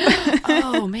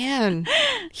 Oh, man.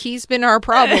 He's been our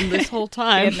problem this whole I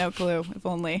time. had no clue. If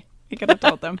only we could have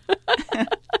told them.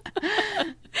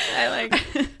 I like.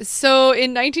 So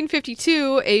in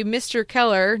 1952, a Mr.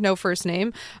 Keller, no first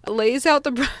name, lays out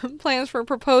the plans for a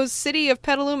proposed city of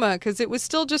Petaluma because it was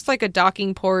still just like a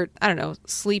docking port, I don't know,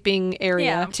 sleeping area.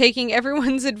 Yeah. Taking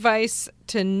everyone's advice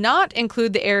to not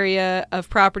include the area of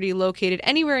property located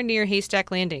anywhere near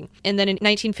Haystack Landing. And then in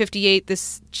 1958,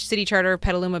 this city charter of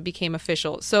Petaluma became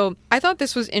official. So I thought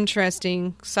this was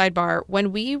interesting. Sidebar,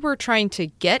 when we were trying to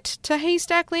get to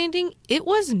Haystack Landing, it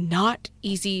was not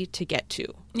easy to get to.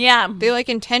 Yeah. They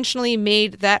intentionally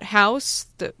made that house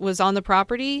that was on the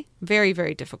property very,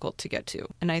 very difficult to get to.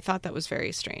 And I thought that was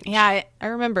very strange. Yeah. I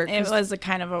remember. It was a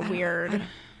kind of a weird...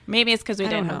 Maybe it's because we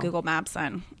didn't have know. Google Maps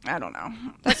then. I don't know.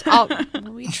 That's all.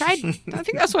 We tried. I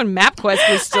think that's when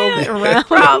MapQuest was still around.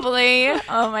 Probably.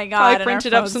 Oh my God. Probably and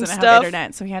printed our up phones some didn't have stuff.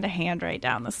 internet, so we had to handwrite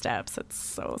down the steps. It's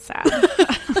so sad.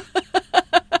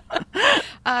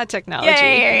 Technology.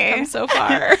 Yay. We've come so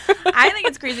far. I think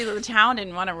it's crazy that the town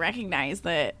didn't want to recognize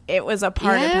that it was a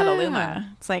part of Yeah. Petaluma.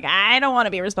 It's like, I don't want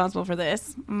to be responsible for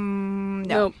this.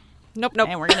 No. Nope.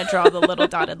 And we're going to draw the little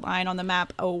dotted line on the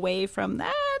map away from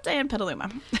that and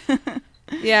Petaluma.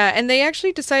 Yeah, and they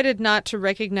actually decided not to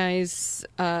recognize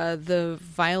the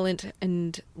violent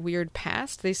and weird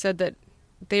past. They said that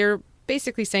they're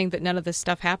basically saying that none of this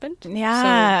stuff happened.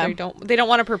 Yeah. So they don't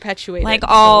want to perpetuate Like it.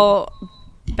 all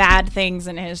bad things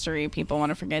in history, people want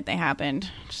to forget they happened.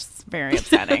 Just very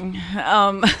upsetting.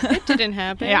 It didn't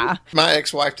happen. Yeah. My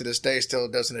ex-wife to this day still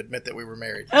doesn't admit that we were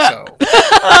married. So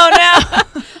Oh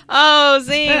no. Oh,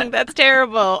 zing. That's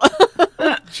terrible.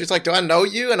 she's like, "Do I know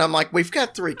you?" And I'm like, "We've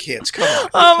got 3 kids. Come on."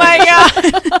 Oh my God.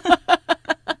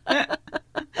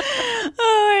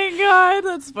 Oh my God.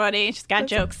 That's funny. She's got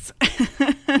jokes.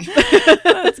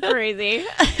 That's crazy.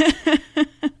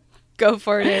 Go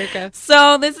for it, Erica.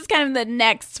 So this is kind of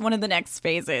one of the next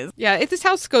phases. Yeah, if this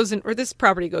house goes in, or this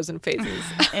property goes in phases.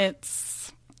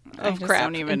 It's I Of just crap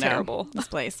don't even and know terrible. this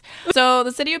place. So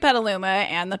the city of Petaluma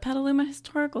and the Petaluma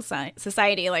Historical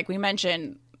Society, like we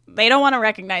mentioned, they don't want to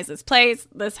recognize this place,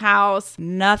 this house,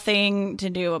 nothing to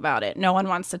do about it. No one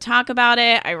wants to talk about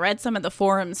it. I read some of the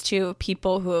forums too of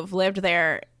people who have lived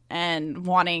there and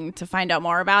wanting to find out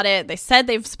more about it. They said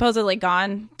they've supposedly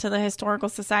gone to the Historical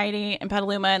Society in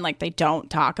Petaluma and like they don't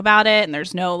talk about it, and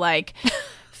there's no like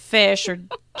fish or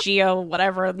geo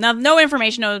whatever, no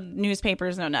information, no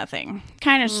newspapers, no nothing.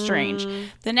 Kind of strange.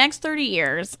 The next 30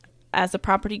 years, as the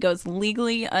property goes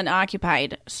legally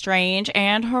unoccupied, strange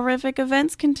and horrific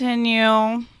events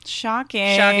continue.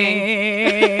 Shocking.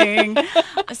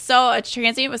 So a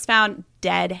transient was found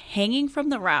dead hanging from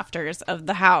the rafters of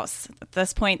the house. At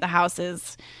this point, the house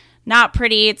is not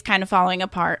pretty. It's kind of falling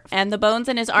apart. And the bones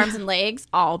in his arms and legs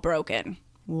all broken.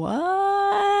 What?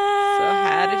 So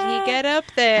how did he get up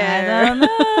there? I don't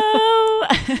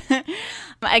know.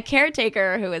 A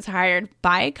caretaker who was hired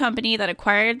by a company that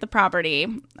acquired the property,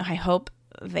 I hope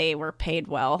they were paid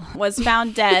well, was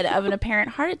found dead of an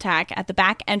apparent heart attack at the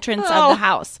back entrance of the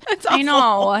house. That's I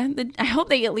know. I hope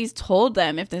they at least told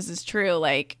them if this is true.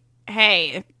 Like,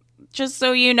 hey, just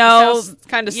so you know,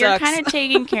 kind of you're sucks. kind of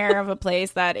taking care of a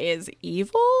place that is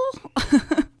evil.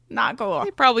 Not cool.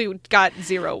 He probably got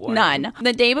 0 warning. None.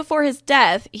 The day before his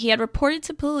death, he had reported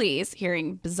to police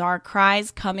hearing bizarre cries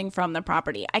coming from the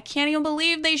property. I can't even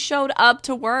believe they showed up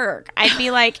to work. I'd be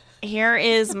like, here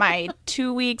is my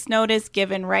 2 weeks notice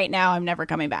given right now. I'm never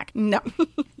coming back. No.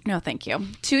 No, thank you.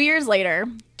 2 years later,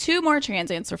 2 more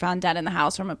transients were found dead in the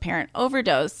house from apparent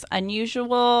overdose.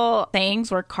 Unusual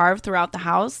things were carved throughout the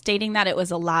house, stating that it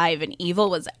was alive and evil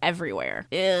was everywhere.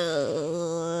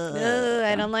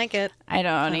 I don't like it. I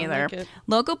don't either. like it.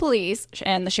 Local police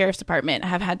and the sheriff's department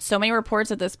have had so many reports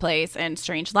of this place and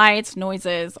strange lights,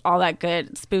 noises, all that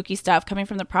good spooky stuff coming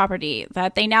from the property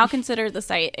that they now consider the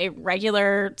site a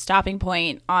regular stopping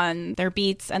point on their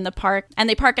beats and the park, and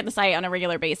they park at the site on a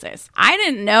regular basis. I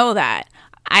didn't know that.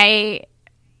 I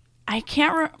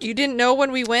can't. You didn't know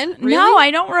when we went? Really? No,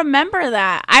 I don't remember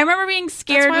that. I remember being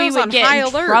scared That's why I we was would on get high in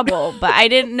alert. trouble, but I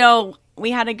didn't know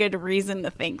we had a good reason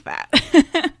to think that.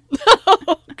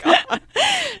 Oh, God.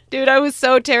 Dude, I was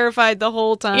so terrified the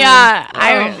whole time. Yeah,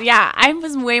 Oh. I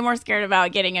was way more scared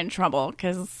about getting in trouble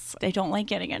because I don't like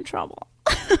getting in trouble.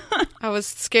 I was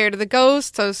scared of the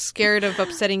ghosts. I was scared of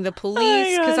upsetting the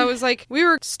police God. because I was like, we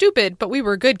were stupid, but we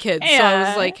were good kids. So I Yeah.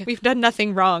 was like, we've done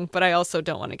nothing wrong, but I also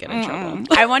don't want to get in trouble.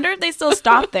 I wonder if they still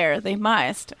stop there. They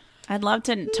must. I'd love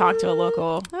to talk to a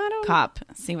local cop,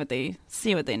 see what they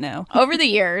know. Over the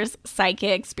years,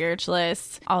 psychics,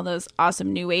 spiritualists, all those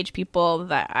awesome new age people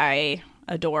that I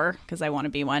adore because I want to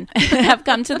be one, have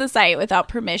come to the site without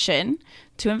permission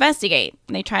to investigate.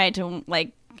 They tried to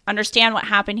understand what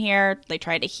happened here. They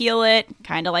tried to heal it,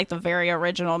 kind of like the very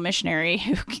original missionary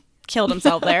who killed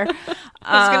himself there.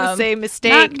 I was going to say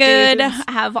mistake. Not good. dudes.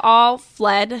 Have all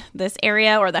fled this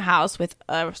area or the house with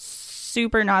a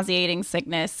super nauseating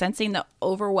sickness, sensing the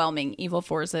overwhelming evil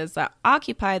forces that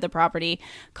occupy the property,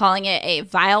 calling it a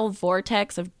vile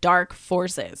vortex of dark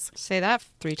forces. Say that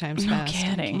 3 times No fast.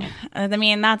 kidding. I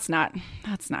mean, that's not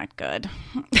good.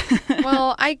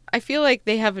 Well, I feel like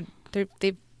they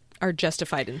are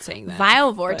justified in saying that.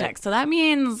 Vile vortex. So that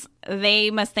means they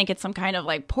must think it's some kind of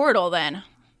portal then.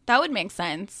 That would make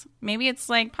sense. Maybe it's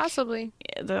Possibly.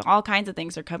 all kinds of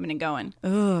things are coming and going. I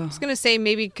was going to say,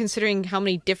 maybe considering how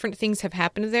many different things have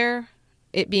happened there,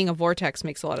 it being a vortex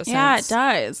makes a lot of sense. Yeah, it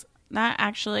does. That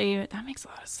makes a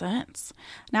lot of sense.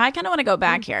 Now I kind of want to go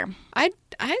back here. I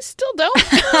still don't.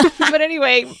 But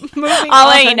anyway, moving I'll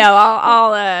on. let you know.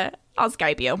 I'll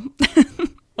Skype you.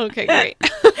 Okay, great.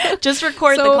 Just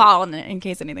record the So- call in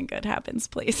case anything good happens,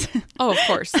 please. Oh, of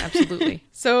course. Absolutely.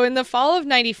 So in the fall of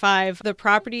 95, the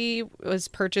property was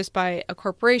purchased by a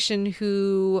corporation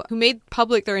who made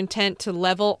public their intent to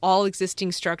level all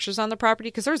existing structures on the property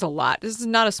because there's a lot. This is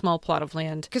not a small plot of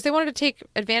land because they wanted to take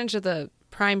advantage of the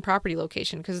prime property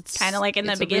location because it's Kind of like in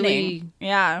the it's a beginning. really-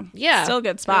 Yeah. Still a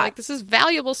good They're spot. like, this is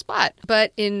valuable spot.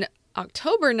 But in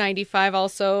October 95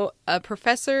 also, a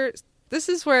professor, this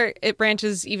is where it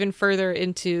branches even further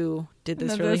into, did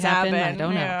this really happen? I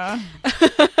don't know. Yeah.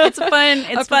 It's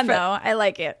fun though. I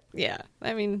like it. Yeah.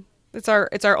 I mean, it's our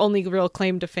only real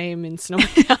claim to fame in Sonoma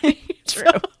County. True.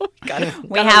 Gotta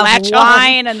We have latch on.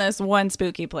 wine in this one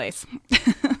spooky place.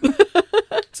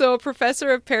 So a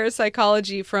professor of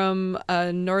parapsychology from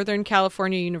Northern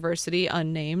California University,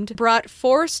 unnamed, brought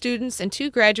 4 students and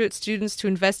 2 graduate students to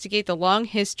investigate the long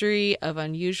history of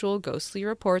unusual ghostly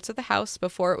reports of the house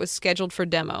before it was scheduled for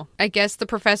demo. I guess the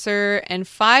professor and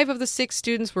 5 of the 6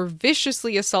 students were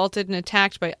viciously assaulted and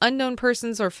attacked by unknown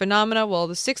persons or phenomena, while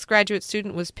the 6th graduate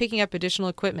student was picking up additional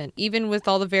equipment. Even with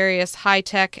all the various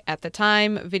high-tech at the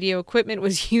time, video equipment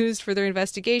was used for their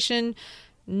investigation.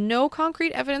 No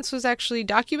concrete evidence was actually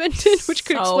documented, which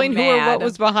could So explain who or what mad.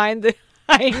 was behind the...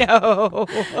 I know.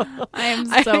 I am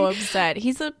so upset.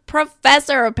 He's a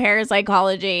professor of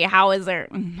parapsychology. How is there?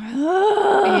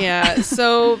 Yeah,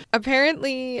 so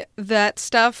apparently that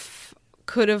stuff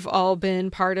could have all been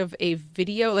part of a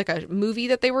video, like a movie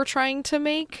that they were trying to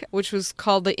make, which was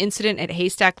called The Incident at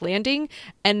Haystack Landing.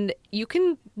 And you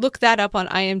can look that up on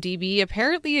IMDb.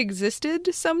 Apparently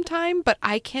existed sometime, but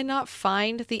I cannot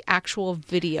find the actual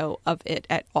video of it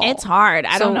at all. It's hard.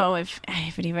 I So- don't know if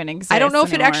it even exists. I don't know if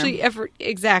anymore. it actually ever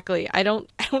exactly. I don't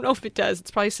know if it does.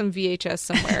 It's probably some VHS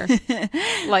somewhere,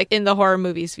 like in the horror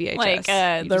movies VHS, Like,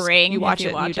 You The Ring, You if watch you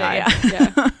it, watch and it, you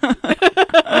die.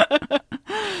 Yeah.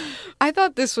 I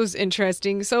thought this was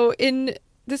interesting. So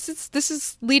this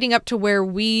is leading up to where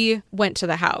we went to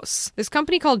the house. This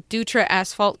company called Dutra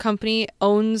Asphalt Company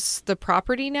owns the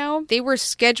property now. They were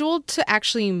scheduled to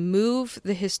actually move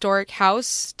the historic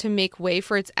house to make way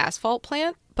for its asphalt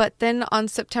plant. But then on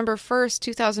September 1st,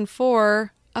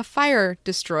 2004, a fire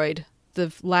destroyed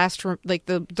the last,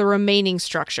 the remaining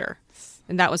structure.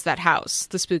 And that was that house,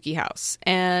 the spooky house.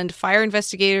 And fire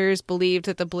investigators believed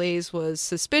that the blaze was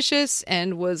suspicious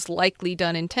and was likely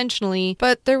done intentionally,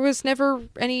 but there was never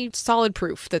any solid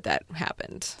proof that that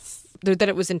happened, that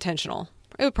it was intentional.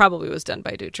 It probably was done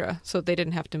by Dutra, so they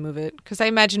didn't have to move it. Because I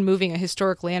imagine moving a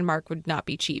historic landmark would not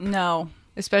be cheap. No.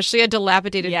 Especially a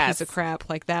dilapidated Yes. piece of crap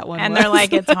like that one And was. they're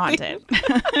like, it's haunted.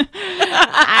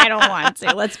 I don't want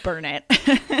to. Let's burn it.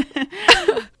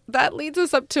 That leads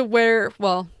us up to where,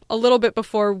 well, a little bit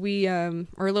before we, or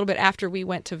a little bit after we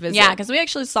went to visit. Yeah, because we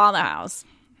actually saw the house.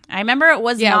 I remember it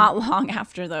was Yeah. not long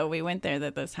after, though, we went there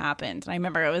that this happened. I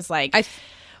remember it was like, I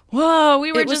whoa,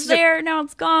 we were it was just the- there. Now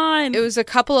it's gone. It was a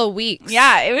couple of weeks.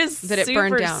 Yeah, it was that it super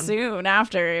burned down. soon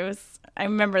after. It was. I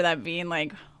remember that being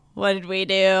like, what did we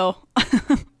do?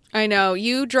 I know.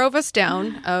 You drove us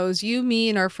down. It was you, me,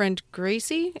 and our friend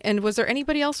Gracie. And was there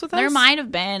anybody else with us? There might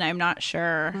have been. I'm not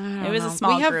sure. It was a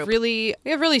small group. We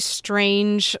have really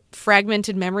strange,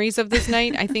 fragmented memories of this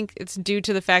night. I think it's due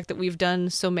to the fact that we've done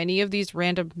so many of these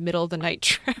random middle-of-the-night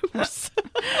trips.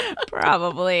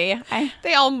 Probably.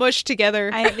 They all mushed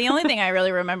together. The only thing I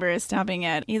really remember is stopping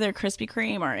at either Krispy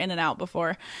Kreme or In-N-Out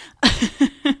before.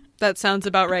 That sounds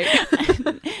about right.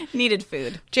 Needed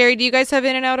food. Jerry, do you guys have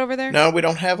In-N-Out over there? No, we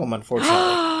don't have them,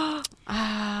 unfortunately.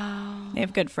 They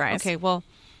have good fries. Okay, well,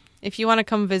 if you want to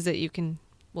come visit,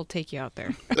 we'll take you out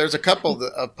there. There's a couple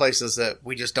of places that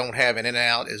we just don't have, and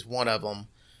In-N-Out is one of them.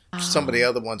 Some of the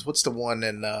other ones. What's the one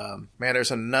in, there's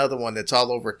another one that's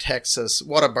all over Texas.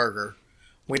 Whataburger.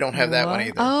 We don't have that one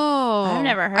either. Oh. I've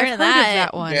never heard I've of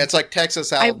that. one. Yeah, it's like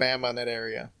Texas, Alabama, in that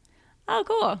area. Oh,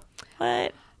 cool.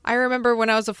 What? I remember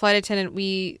when I was a flight attendant,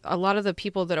 a lot of the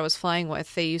people that I was flying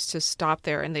with, they used to stop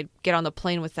there and they'd get on the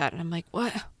plane with that. And I'm like,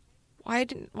 what? Why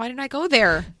didn't I go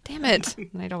there? Damn it.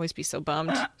 And I'd always be so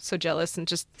bummed, so jealous, and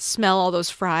just smell all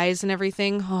those fries and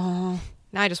everything. Oh,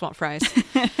 now I just want fries.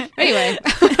 Anyway,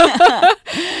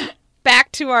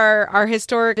 back to our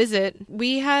historic visit.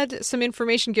 We had some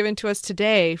information given to us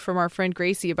today from our friend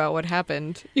Gracie about what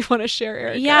happened. You want to share,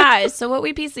 Erica? Yeah. So what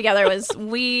we pieced together was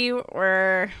we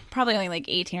were probably only like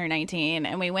 18 or 19,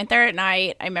 and we went there at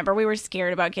night. I remember we were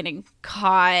scared about getting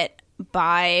caught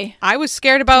by I was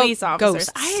scared about police officers.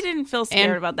 ghosts. I didn't feel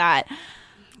scared about that.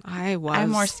 I'm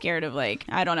more scared of, like,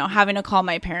 I don't know, having to call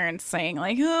my parents saying,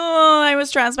 like, oh, I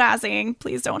was trespassing.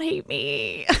 Please don't hate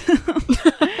me.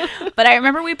 But I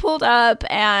remember we pulled up,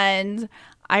 and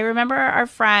I remember our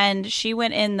friend, she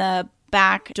went in the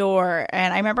back door,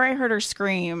 and I remember I heard her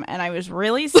scream, and I was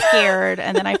really scared.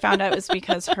 And then I found out it was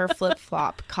because her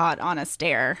flip-flop caught on a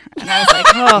stair. And I was like,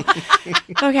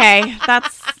 oh, okay,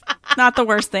 that's not the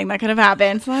worst thing that could have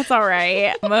happened, so that's all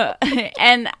right.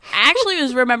 And I actually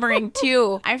was remembering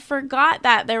too, I forgot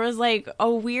that there was like a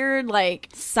weird like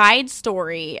side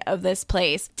story of this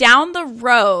place. Down the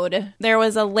road, there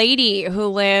was a lady who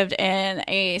lived in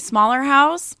a smaller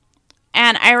house.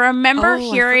 And I remember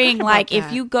hearing, like,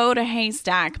 if you go to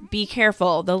Haystack, be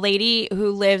careful. The lady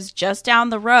who lives just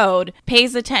down the road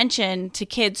pays attention to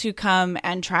kids who come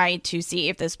and try to see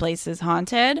if this place is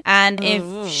haunted. And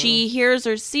if she hears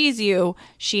or sees you,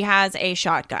 she has a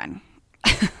shotgun.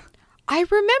 I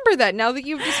remember that now that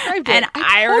you've described it. And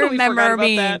I totally remember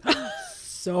being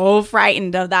so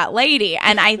frightened of that lady.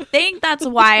 And I think that's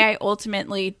why I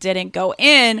ultimately didn't go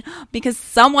in, because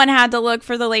someone had to look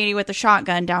for the lady with the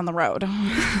shotgun down the road.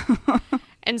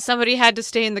 And somebody had to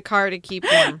stay in the car to keep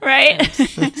warm. Right?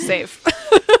 Safe.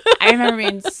 I remember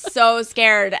being so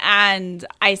scared, and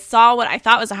I saw what I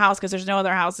thought was a house, because there's no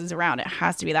other houses around. It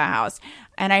has to be that house.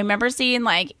 And I remember seeing,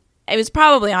 like, it was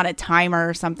probably on a timer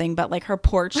or something, but like her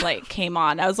porch light came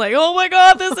on. I was like, oh my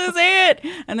God, this is it.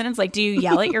 And then it's like, do you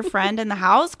yell at your friend in the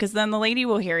house? Because then the lady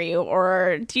will hear you.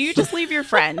 Or do you just leave your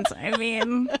friends? I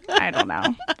mean, I don't know.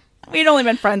 We'd only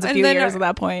been friends a few years at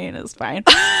that point. It was fine.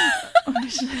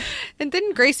 And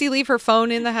didn't Gracie leave her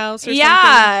phone in the house or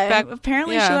something?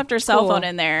 Apparently she left her cell phone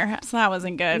in there. So that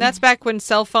wasn't good. And that's back when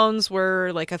cell phones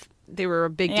were like they were a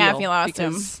big deal. Yeah, if you lost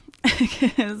them.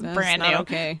 It was brand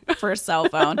new for a cell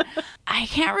phone. I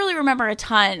can't really remember a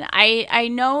ton. I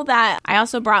know that I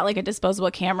also brought like a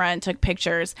disposable camera and took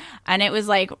pictures, and it was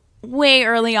like way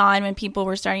early on when people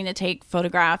were starting to take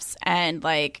photographs and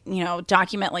like, you know,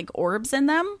 document like orbs in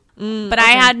them. But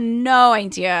I had no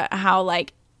idea how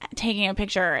like taking a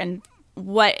picture and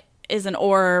what is an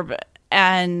orb.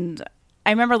 And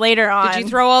I remember later on. Did you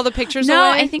throw all the pictures away? No,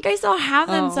 I think I still have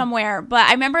them somewhere. But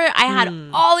I remember I had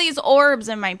all these orbs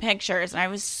in my pictures, and I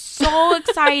was so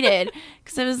excited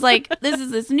because it was like, this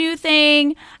is this new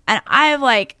thing, and I have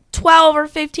like 12 or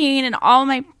 15 in all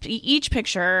my each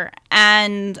picture.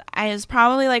 And I was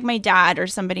probably like my dad or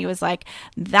somebody was like,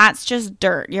 that's just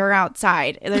dirt. You're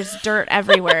outside. There's dirt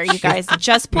everywhere. You guys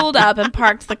just pulled up and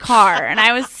parked the car. And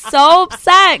I was so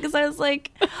upset because I was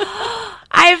like,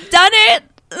 I've done it.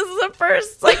 This is the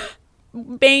first like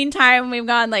main time we've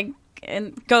gone like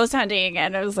in ghost hunting,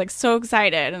 and I was like so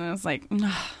excited, and I was like,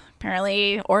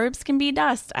 apparently orbs can be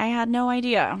dust. I had no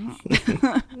idea.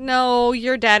 No,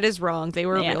 your dad is wrong. They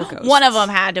were real ghosts. One of them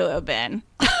had to have been,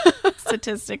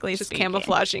 statistically just speaking.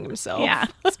 camouflaging himself. Yeah,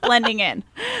 it's blending in.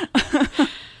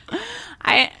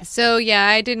 So yeah,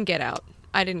 I didn't get out.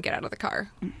 I didn't get out of the car.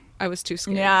 I was too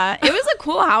scared. Yeah, it was a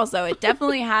cool house though. It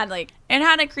definitely had like, it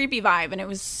had a creepy vibe, and it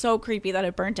was so creepy that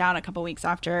it burnt down a couple weeks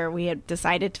after we had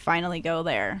decided to finally go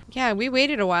there. Yeah, we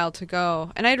waited a while to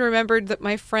go. And I remembered that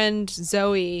my friend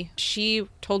Zoe, she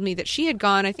told me that she had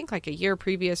gone, I think like a year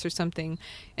previous or something.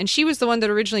 And she was the one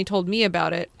that originally told me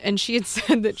about it. And she had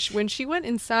said that when she went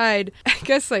inside, I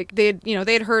guess like they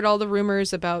had heard all the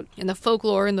rumors about, and the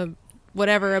folklore and the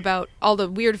whatever, about all the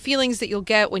weird feelings that you'll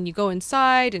get when you go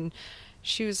inside. And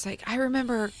she was like, I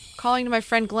remember calling to my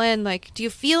friend Glenn, like, do you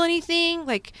feel anything?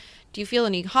 Like, do you feel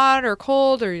any hot or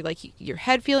cold, or like your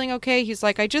head feeling okay? He's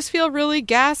like, I just feel really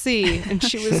gassy. And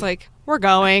she was like, we're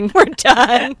going. We're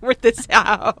done with this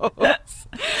house.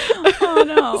 Oh,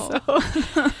 no.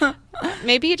 So,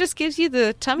 maybe it just gives you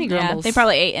the tummy grumbles. Yeah, they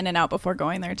probably ate In-N-Out before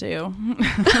going there, too.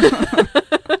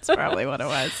 That's probably what it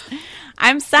was.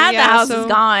 I'm sad the house is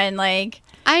gone. Like,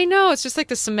 I know, it's just like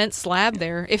the cement slab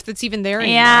there, if it's even there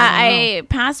anymore. Yeah, I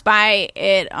passed by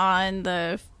it on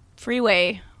the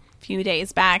freeway a few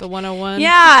days back. The 101.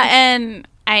 Yeah, and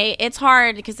it's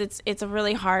hard because it's a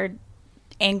really hard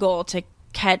angle to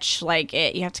catch. Like,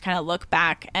 you have to kind of look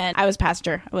back, and I was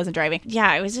passenger, I wasn't driving. Yeah,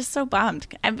 I was just so bummed.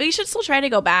 We should still try to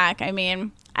go back. I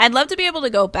mean, I'd love to be able to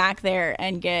go back there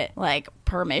and get like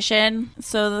permission,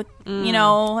 so you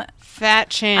know, fat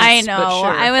chance. I know, but sure.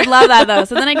 I would love that though.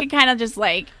 So then I could kind of just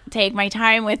like take my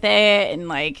time with it and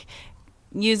like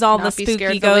use all the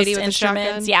spooky ghost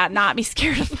instruments. Yeah, not be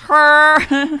scared of her.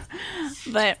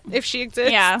 But if she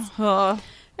exists, yeah. Ugh.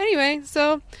 Anyway,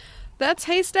 so that's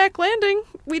Haystack Landing.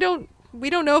 We don't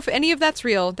know if any of that's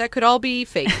real. That could all be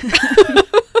fake.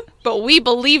 But we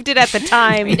believed it at the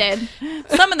time. We did.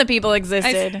 Some of the people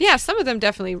existed. Yeah, some of them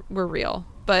definitely were real.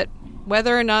 But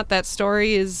whether or not that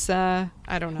story is, I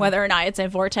don't know. Whether or not it's a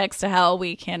vortex to hell,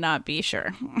 we cannot be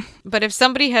sure. But if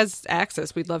somebody has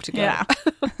access, we'd love to go. Yeah.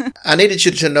 I needed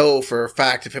you to know for a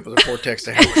fact if it was a vortex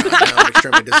to hell or not. Now I'm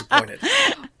extremely disappointed.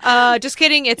 Just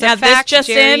kidding. It's a fact, just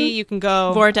Jerry. You can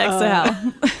go. Vortex to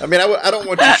hell. I mean, I don't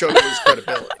want you to show me this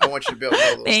credibility. I want you to be able to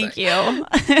know those Thank things. you.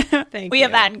 Thank we you.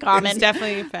 have that in common. It's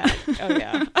definitely a fact. Oh,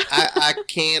 yeah. I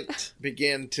can't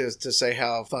begin to say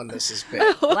how fun this has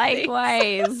been.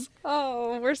 Likewise.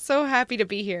 Oh, we're so happy to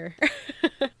be here.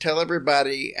 Tell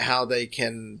everybody how they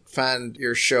can find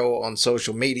your show on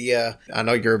social media. I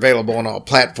know you're available on all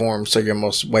platforms, so you're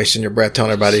almost wasting your breath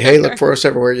telling everybody, hey, look for us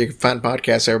everywhere. You can find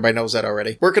podcasts. Everybody knows that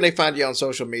already. Where can they find you on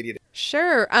social media?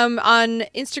 Sure. On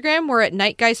Instagram, we're at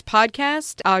Nightgeist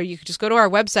Podcast. You can just go to our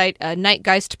website,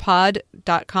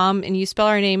 nightgeistpod.com, and you spell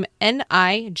our name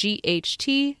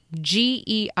NIGHTGEIST.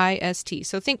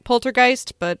 So think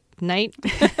poltergeist, but night.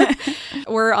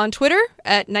 We're on Twitter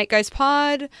at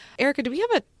Nightgeistpod. Erica, do we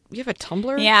have a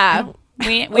Tumblr? Yeah.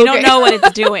 We don't know what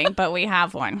it's doing, but we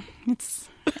have one. It's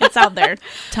out there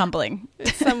tumbling.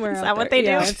 It's somewhere. Is that what they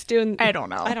do? It's doing. I don't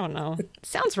know. I don't know.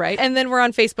 Sounds right. And then we're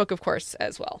on Facebook, of course,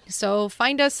 as well. So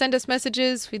find us, send us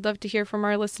messages. We'd love to hear from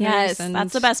our listeners. Yes,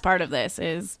 that's the best part of this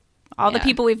is all the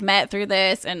people we've met through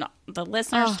this and the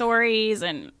listener stories,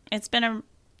 and it's been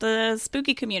the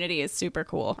spooky community is super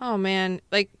cool. Oh man,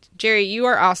 like Jerry, you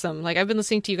are awesome. Like I've been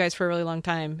listening to you guys for a really long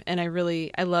time, and I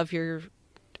love your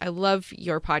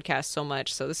podcast so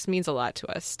much. So this means a lot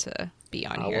to us to be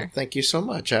on here. Well, thank you so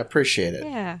much. I appreciate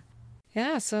it.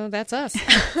 Yeah. So that's us.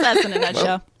 That's in a nutshell.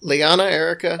 Well, Liana,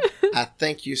 Erica, I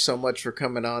thank you so much for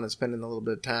coming on and spending a little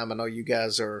bit of time. I know you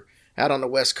guys are out on the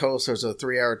West Coast. There's a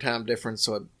 3-hour time difference,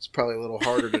 so it's probably a little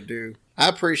harder to do. I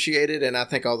appreciate it, and I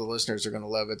think all the listeners are going to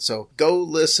love it. So go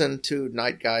listen to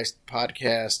Nightgeist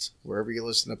Podcast, wherever you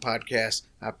listen to podcasts.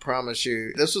 I promise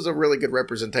you, this was a really good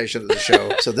representation of the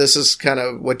show. So this is kind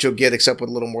of what you'll get, except with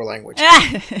a little more language.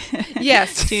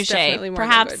 Yes, touche. definitely more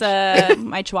Perhaps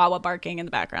my chihuahua barking in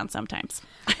the background sometimes.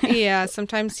 Yeah,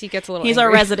 sometimes he gets a little He's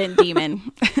angry. our resident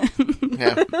demon.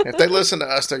 Yeah. If they listen to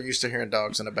us, they're used to hearing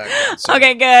dogs in the background. So.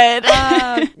 Okay, good.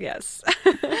 Yes.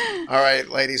 All right,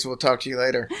 ladies, we'll talk to you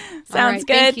later. Sounds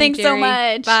good. Thanks so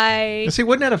much. Bye. See,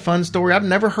 wasn't that a fun story? I've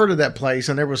never heard of that place,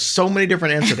 and there was so many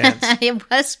different incidents. It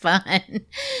was fun.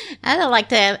 I'd like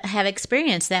to have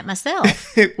experienced that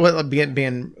myself. Well,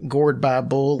 being gored by a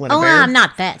bull and a Oh, bear?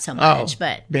 not that so much,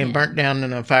 but being burnt down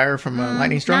in a fire from a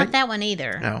lightning strike? not that one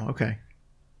either. Oh, okay.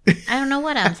 I don't know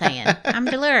what I'm saying. I'm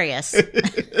delirious.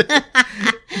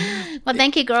 Well,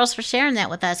 thank you, girls, for sharing that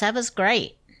with us. That was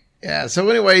great. Yeah, so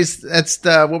anyways, that's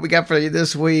what we got for you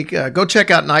this week. Go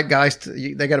check out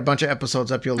Nightgeist. They got a bunch of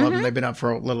episodes up. You'll love them. They've been up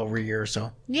for a little over a year or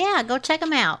so. Yeah, go check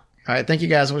them out. All right, thank you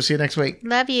guys. We'll see you next week.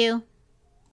 Love you.